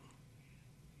 right?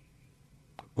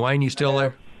 Wayne, you still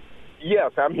there?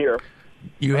 Yes, I'm here.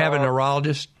 You have a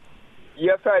neurologist?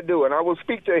 Yes, I do, and I will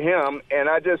speak to him, and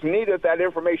I just needed that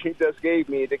information he just gave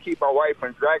me to keep my wife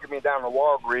from dragging me down to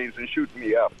Walgreens and shooting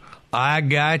me up. I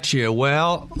got you.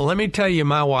 Well, let me tell you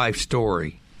my wife's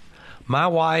story. My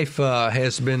wife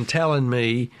has been telling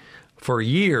me for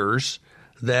years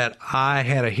that I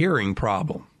had a hearing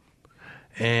problem.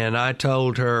 And I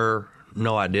told her,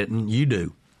 no, I didn't. You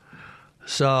do.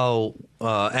 So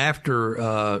after,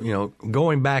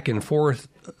 going back and forth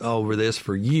over this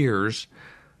for years,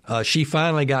 she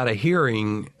finally got a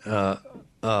hearing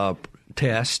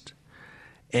test.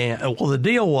 And well, the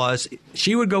deal was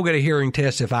she would go get a hearing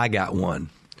test if I got one.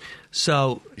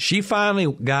 So she finally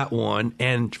got one,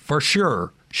 and for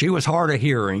sure, she was hard of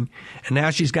hearing, and now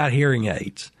she's got hearing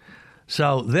aids.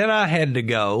 So then I had to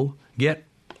go get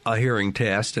a hearing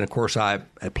test, and of course I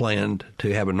had planned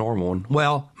to have a normal one.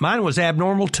 Well, mine was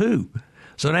abnormal too.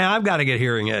 So now I've got to get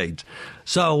hearing aids.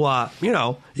 So, you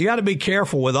got to be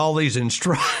careful with all these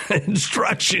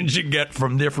instructions you get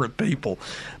from different people.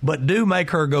 But do make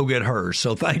her go get hers.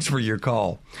 So thanks for your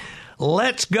call.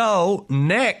 Let's go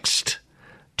next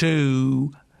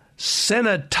to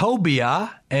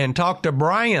Senatobia and talk to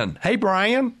Brian. Hey,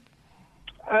 Brian.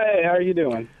 Hey, how are you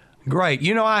doing? Great.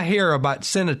 I hear about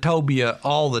Senatobia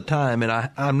all the time,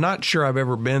 and I'm not sure I've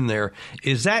ever been there.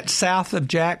 Is that south of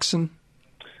Jackson?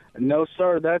 No,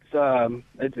 sir. That's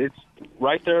it's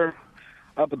right there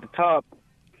up at the top,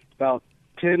 about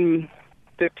 10,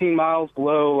 15 miles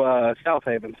below South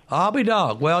Haven. I'll be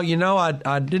dog. Well,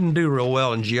 I didn't do real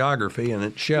well in geography, and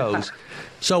it shows.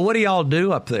 So what do y'all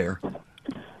do up there?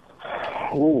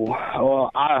 Oh,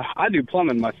 well, I do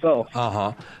plumbing myself.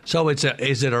 Uh-huh. So is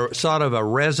it a sort of a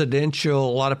residential,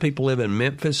 a lot of people live in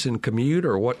Memphis and commute,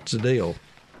 or what's the deal?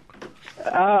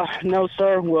 No,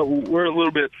 sir. Well, we're a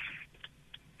little bit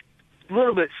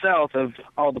south of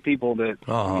all the people that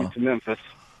commute to Memphis.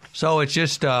 So it's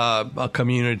just a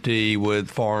community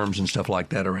with farms and stuff like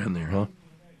that around there, huh?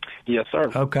 Yes,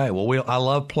 sir. Okay. Well, I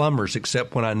love plumbers,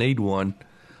 except when I need one.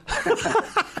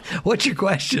 What's your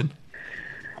question?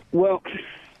 Well,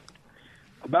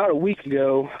 about a week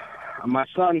ago, my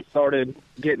son started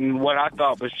getting what I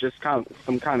thought was just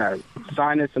some kind of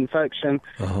sinus infection.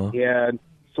 He had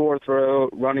sore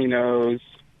throat, runny nose.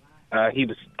 He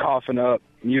was coughing up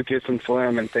mucus and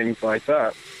phlegm and things like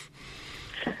that.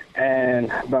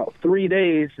 And about 3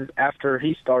 days after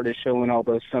he started showing all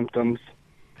those symptoms,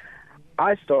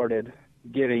 I started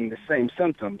getting the same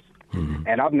symptoms.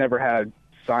 And I've never had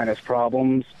sinus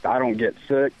problems. I don't get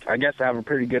sick. I guess I have a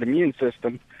pretty good immune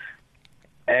system.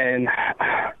 And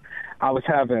I was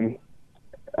having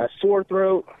a sore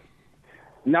throat,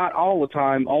 not all the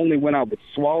time, only when I would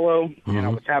swallow. And I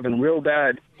was having real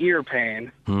bad ear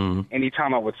pain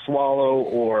anytime I would swallow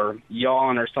or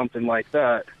yawn or something like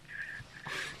that.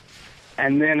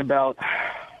 And then about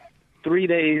 3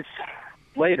 days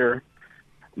later,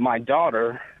 my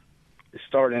daughter is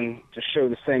starting to show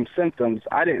the same symptoms.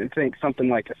 I didn't think something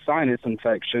like a sinus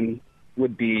infection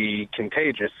would be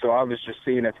contagious, so I was just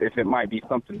seeing if it might be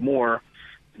something more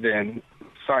than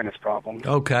sinus problems.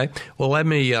 Okay. Well, let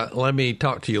me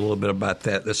talk to you a little bit about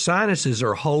that. The sinuses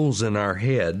are holes in our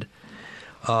head.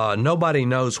 Nobody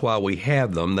knows why we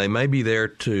have them. They may be there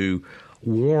to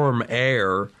warm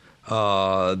air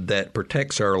that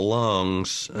protects our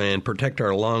lungs and protect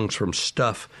our lungs from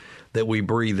stuff that we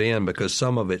breathe in, because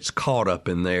some of it's caught up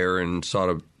in there and sort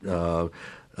of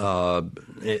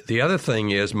the other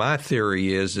thing is, my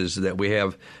theory is that we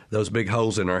have those big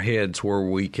holes in our heads where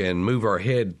we can move our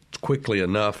head quickly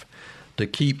enough to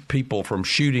keep people from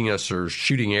shooting us or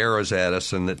shooting arrows at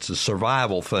us, and it's a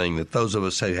survival thing that those of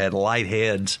us who had light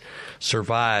heads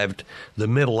survived the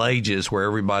Middle Ages where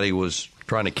everybody was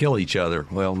trying to kill each other.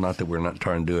 Well, not that we're not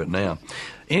trying to do it now.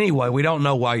 Anyway, we don't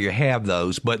know why you have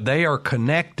those, but they are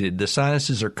connected. The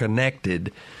sinuses are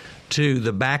connected to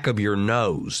the back of your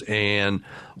nose, and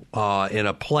in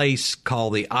a place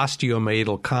called the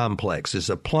osteomeatal complex. As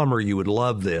a plumber, you would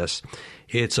love this.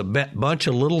 It's a bunch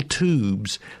of little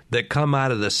tubes that come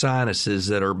out of the sinuses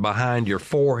that are behind your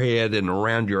forehead and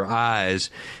around your eyes.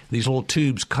 These little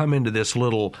tubes come into this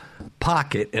little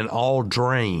pocket and all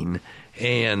drain,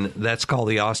 and that's called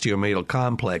the osteomeatal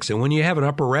complex. And when you have an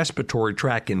upper respiratory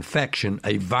tract infection,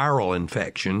 a viral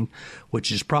infection,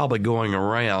 which is probably going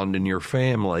around in your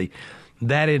family,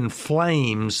 that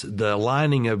inflames the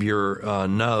lining of your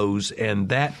nose, and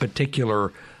that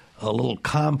particular little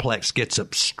complex gets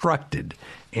obstructed.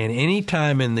 And any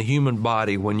time in the human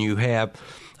body when you have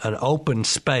an open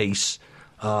space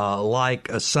like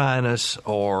a sinus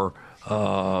or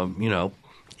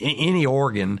any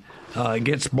organ,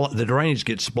 the drainage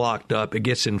gets blocked up, it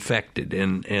gets infected,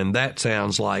 and that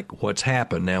sounds like what's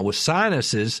happened. Now, with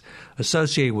sinuses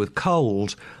associated with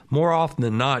colds, more often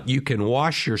than not, you can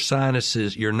wash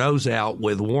your nose out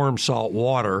with warm salt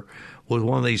water with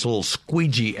one of these little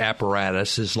squeegee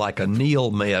apparatuses like a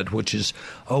NeilMed, which is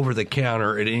over the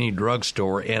counter at any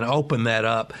drugstore, and open that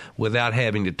up without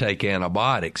having to take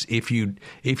antibiotics. If you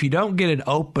don't get it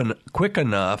open quick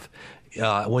enough,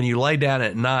 when you lay down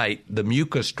at night, the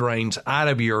mucus drains out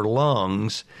of your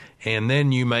lungs, and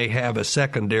then you may have a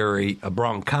secondary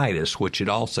bronchitis, which it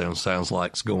also sounds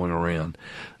like is going around.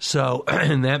 So,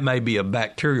 and that may be a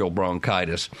bacterial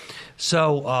bronchitis.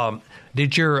 So,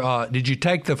 did you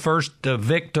take the first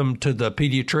victim to the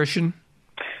pediatrician?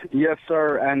 Yes,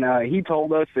 sir. And he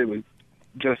told us it was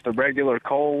just a regular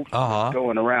cold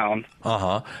going around.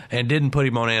 And didn't put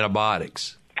him on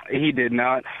antibiotics. He did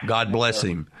not. God bless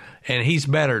him. And he's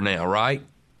better now, right?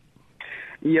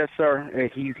 Yes, sir.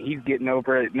 He's getting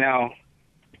over it now.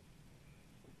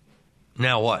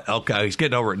 Now what? Okay, he's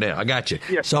getting over it now. I got you.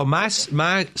 Yes. So my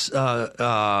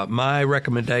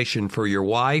recommendation for your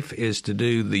wife is to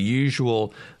do the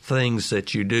usual things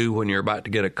that you do when you're about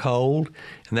to get a cold,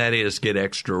 and that is get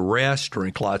extra rest,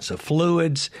 drink lots of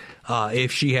fluids.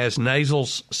 If she has nasal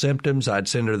symptoms, I'd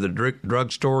send her to the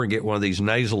drugstore and get one of these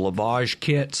nasal lavage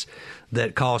kits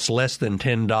that cost less than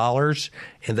 $10,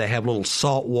 and they have little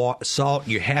salt.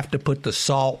 You have to put the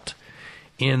salt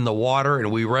in the water,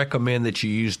 and we recommend that you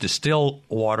use distilled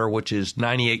water, which is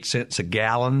 98 cents a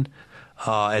gallon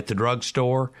at the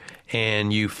drugstore,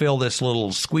 and you fill this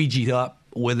little squeegee up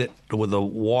with the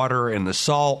water and the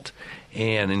salt,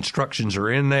 and instructions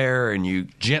are in there, and you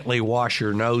gently wash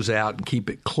your nose out and keep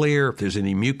it clear. If there's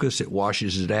any mucus, it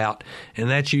washes it out, and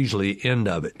that's usually the end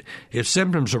of it. If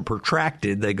symptoms are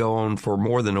protracted, they go on for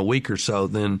more than a week or so,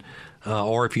 then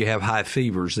or if you have high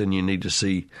fevers, then you need to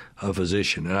see a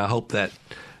physician. And I hope that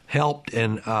helped.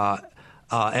 And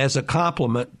as a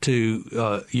compliment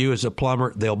to you as a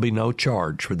plumber, there'll be no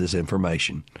charge for this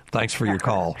information. Thanks for your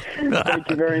call. Thank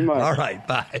you very much. All right,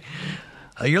 bye.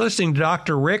 You're listening to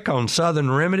Dr. Rick on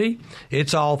Southern Remedy.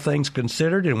 It's All Things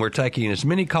Considered, and we're taking as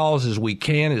many calls as we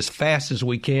can, as fast as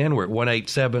we can. We're at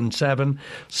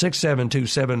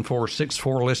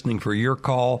 1-877-672-7464, listening for your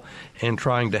call and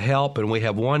trying to help. And we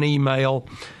have one email.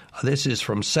 This is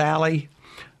from Sally.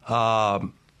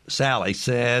 Sally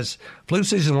says, flu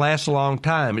season lasts a long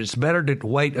time. It's better to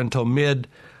wait until late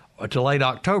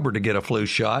October to get a flu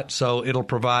shot, so it'll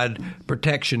provide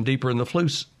protection deeper in the flu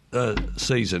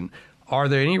season. Are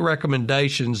there any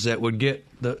recommendations that we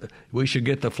should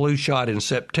get the flu shot in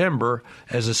September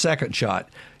as a second shot?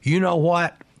 You know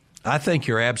what? I think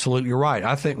you're absolutely right.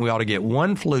 I think we ought to get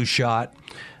one flu shot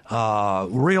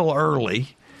real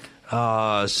early,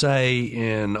 say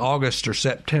in August or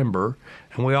September,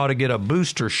 and we ought to get a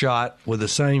booster shot with the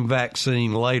same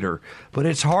vaccine later. But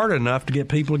it's hard enough to get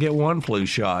people to get one flu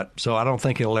shot, so I don't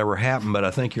think it'll ever happen, but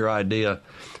I think your idea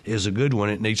is a good one.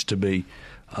 It needs to be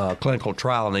clinical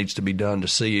trial needs to be done to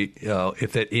see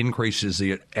if that increases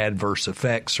the adverse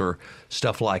effects or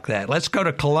stuff like that. Let's go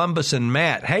to Columbus and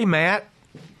Matt. Hey, Matt.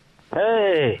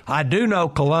 Hey. I do know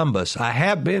Columbus. I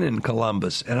have been in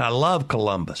Columbus, and I love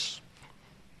Columbus.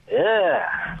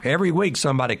 Yeah. Every week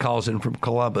somebody calls in from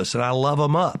Columbus, and I love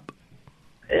them up.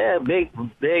 Yeah, big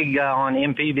on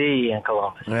MPB in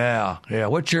Columbus. Yeah.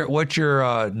 What's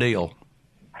your deal?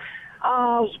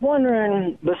 I was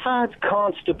wondering, besides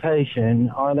constipation,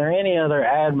 are there any other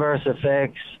adverse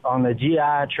effects on the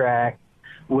GI tract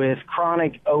with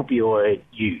chronic opioid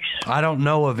use? I don't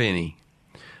know of any.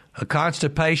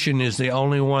 Constipation is the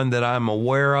only one that I'm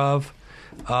aware of,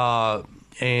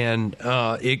 and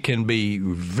it can be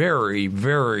very,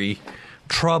 very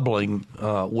troubling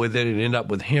with it and end up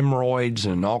with hemorrhoids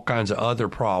and all kinds of other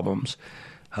problems.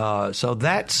 So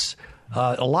that's...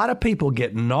 a lot of people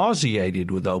get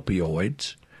nauseated with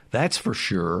opioids, that's for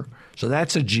sure. So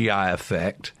that's a GI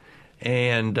effect.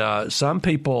 And some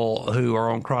people who are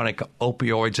on chronic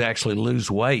opioids actually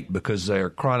lose weight because they're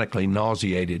chronically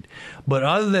nauseated. But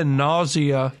other than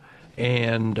nausea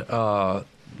and I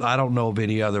don't know of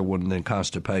any other one than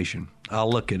constipation. I'll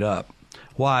look it up.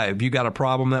 Why? Have you got a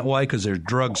problem that way? Because there's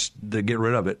drugs that get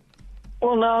rid of it.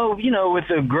 Well, no, with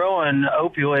the growing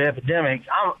opioid epidemic,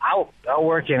 I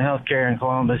work in healthcare in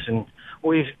Columbus, and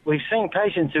we've seen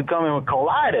patients who come in with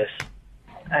colitis,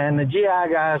 and the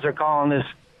GI guys are calling this,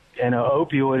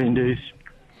 opioid-induced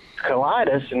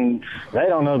colitis, and they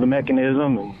don't know the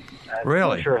mechanism. And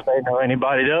Really? I'm sure if they know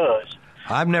anybody does.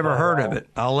 I've never heard of it.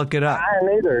 I'll look it up. I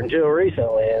hadn't either until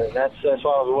recently, and that's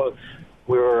why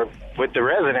we were with the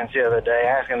residents the other day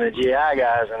asking the GI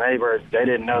guys, and they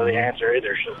didn't know the answer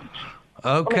either. So.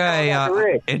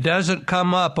 Okay, it doesn't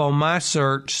come up on my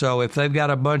search, so if they've got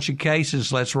a bunch of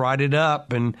cases, let's write it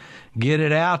up and get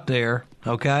it out there,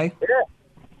 okay? Yeah.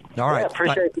 All right. Yeah,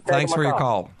 appreciate you Thanks for your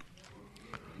call.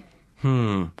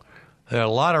 There are a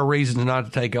lot of reasons not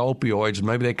to take opioids.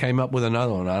 Maybe they came up with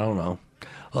another one. I don't know.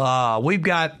 We've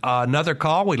got another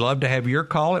call. We'd love to have your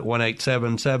call at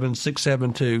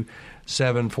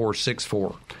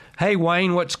 1-877-672-7464. Hey,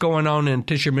 Wayne, what's going on in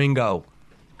Tishomingo?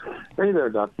 Hey there,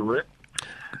 Dr. Rick.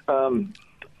 I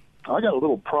got a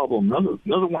little problem,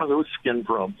 another one of those skin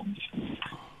problems.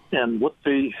 And what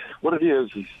it is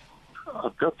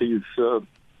I've got these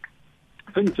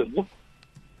things that look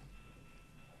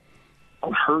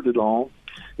don't hurt at all.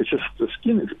 It's just the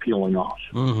skin is peeling off.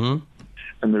 Mm-hmm.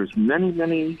 And there's many of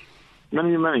them.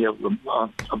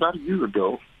 About a year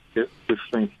ago, this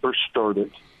thing first started.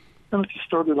 And it just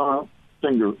started on a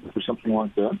finger or something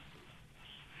like that.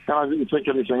 And I didn't think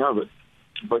anything of it.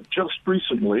 But just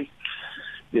recently,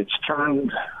 it's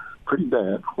turned pretty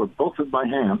bad, where both of my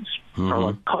hands are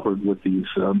like covered with these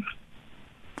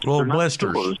little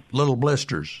blisters. Little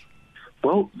blisters.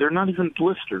 Well, they're not even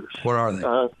blisters. What are they?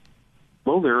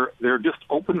 Well, they're just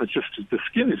open. It's just the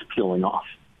skin is peeling off.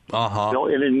 Uh-huh. You know,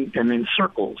 and in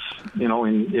circles. You know,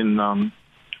 in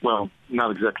well,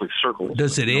 not exactly circles.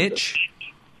 Does it itch?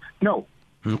 No.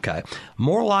 Okay.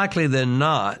 More likely than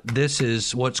not, this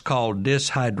is what's called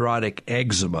dyshydrotic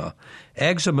eczema.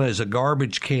 Eczema is a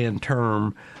garbage can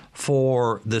term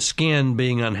for the skin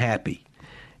being unhappy.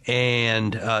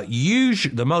 And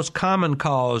the most common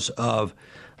cause of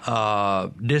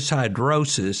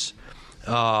dyshidrosis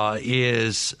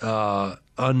is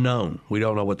unknown. We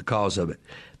don't know what the cause of it.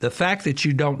 The fact that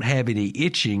you don't have any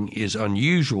itching is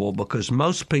unusual because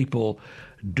most people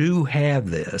do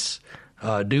have this.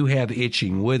 Do have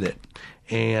itching with it,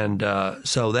 and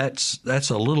so that's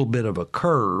a little bit of a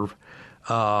curve,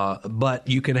 but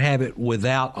you can have it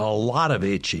without a lot of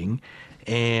itching,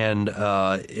 and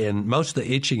most of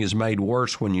the itching is made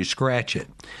worse when you scratch it.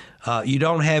 You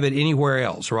don't have it anywhere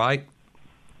else, right?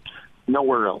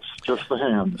 Nowhere else, just the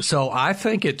hand. So I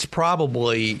think it's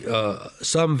probably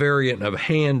some variant of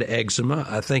hand eczema.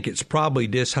 I think it's probably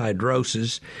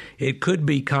dyshidrosis. It could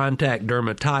be contact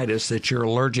dermatitis, that you're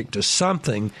allergic to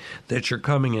something that you're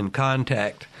coming in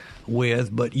contact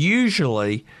with. But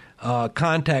usually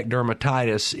contact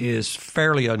dermatitis is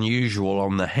fairly unusual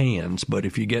on the hands. But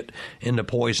if you get into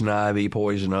poison ivy,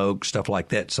 poison oak, stuff like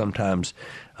that, sometimes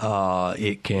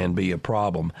it can be a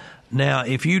problem. Now,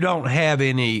 if you don't have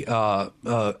any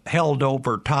held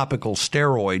over topical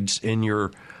steroids in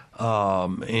your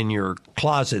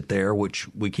closet there, which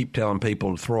we keep telling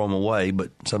people to throw them away, but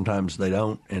sometimes they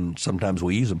don't, and sometimes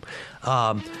we use them,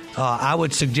 I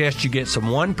would suggest you get some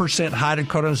 1%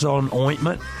 hydrocortisone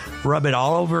ointment, rub it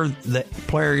all over the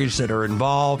areas that are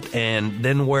involved, and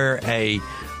then wear a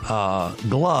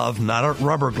glove, not a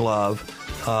rubber glove,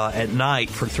 at night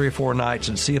for 3 or 4 nights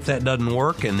and see if that doesn't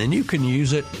work, and then you can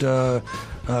use it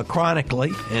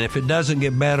chronically. And if it doesn't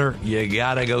get better, you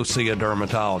got to go see a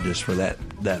dermatologist for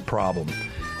that problem.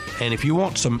 And if you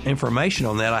want some information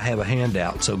on that, I have a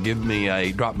handout, so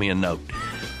drop me a note.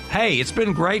 Hey, it's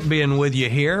been great being with you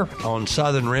here on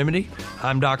Southern Remedy.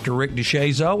 I'm Dr. Rick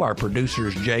DeShazo. Our producer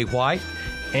is Jay White.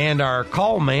 And our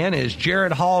call man is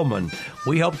Jared Hallman.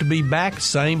 We hope to be back,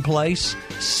 same place,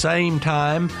 same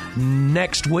time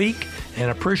next week, and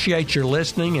appreciate your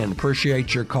listening and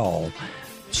appreciate your call.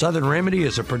 Southern Remedy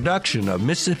is a production of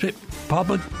Mississippi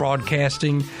Public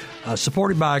Broadcasting,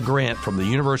 supported by a grant from the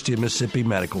University of Mississippi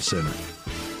Medical Center.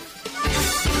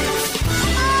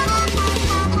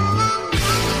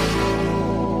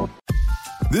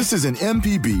 This is an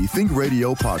MPB Think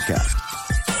Radio podcast.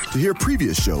 To hear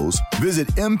previous shows, visit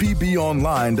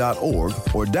mpbonline.org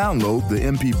or download the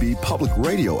MPB Public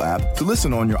Radio app to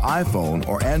listen on your iPhone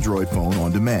or Android phone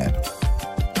on demand.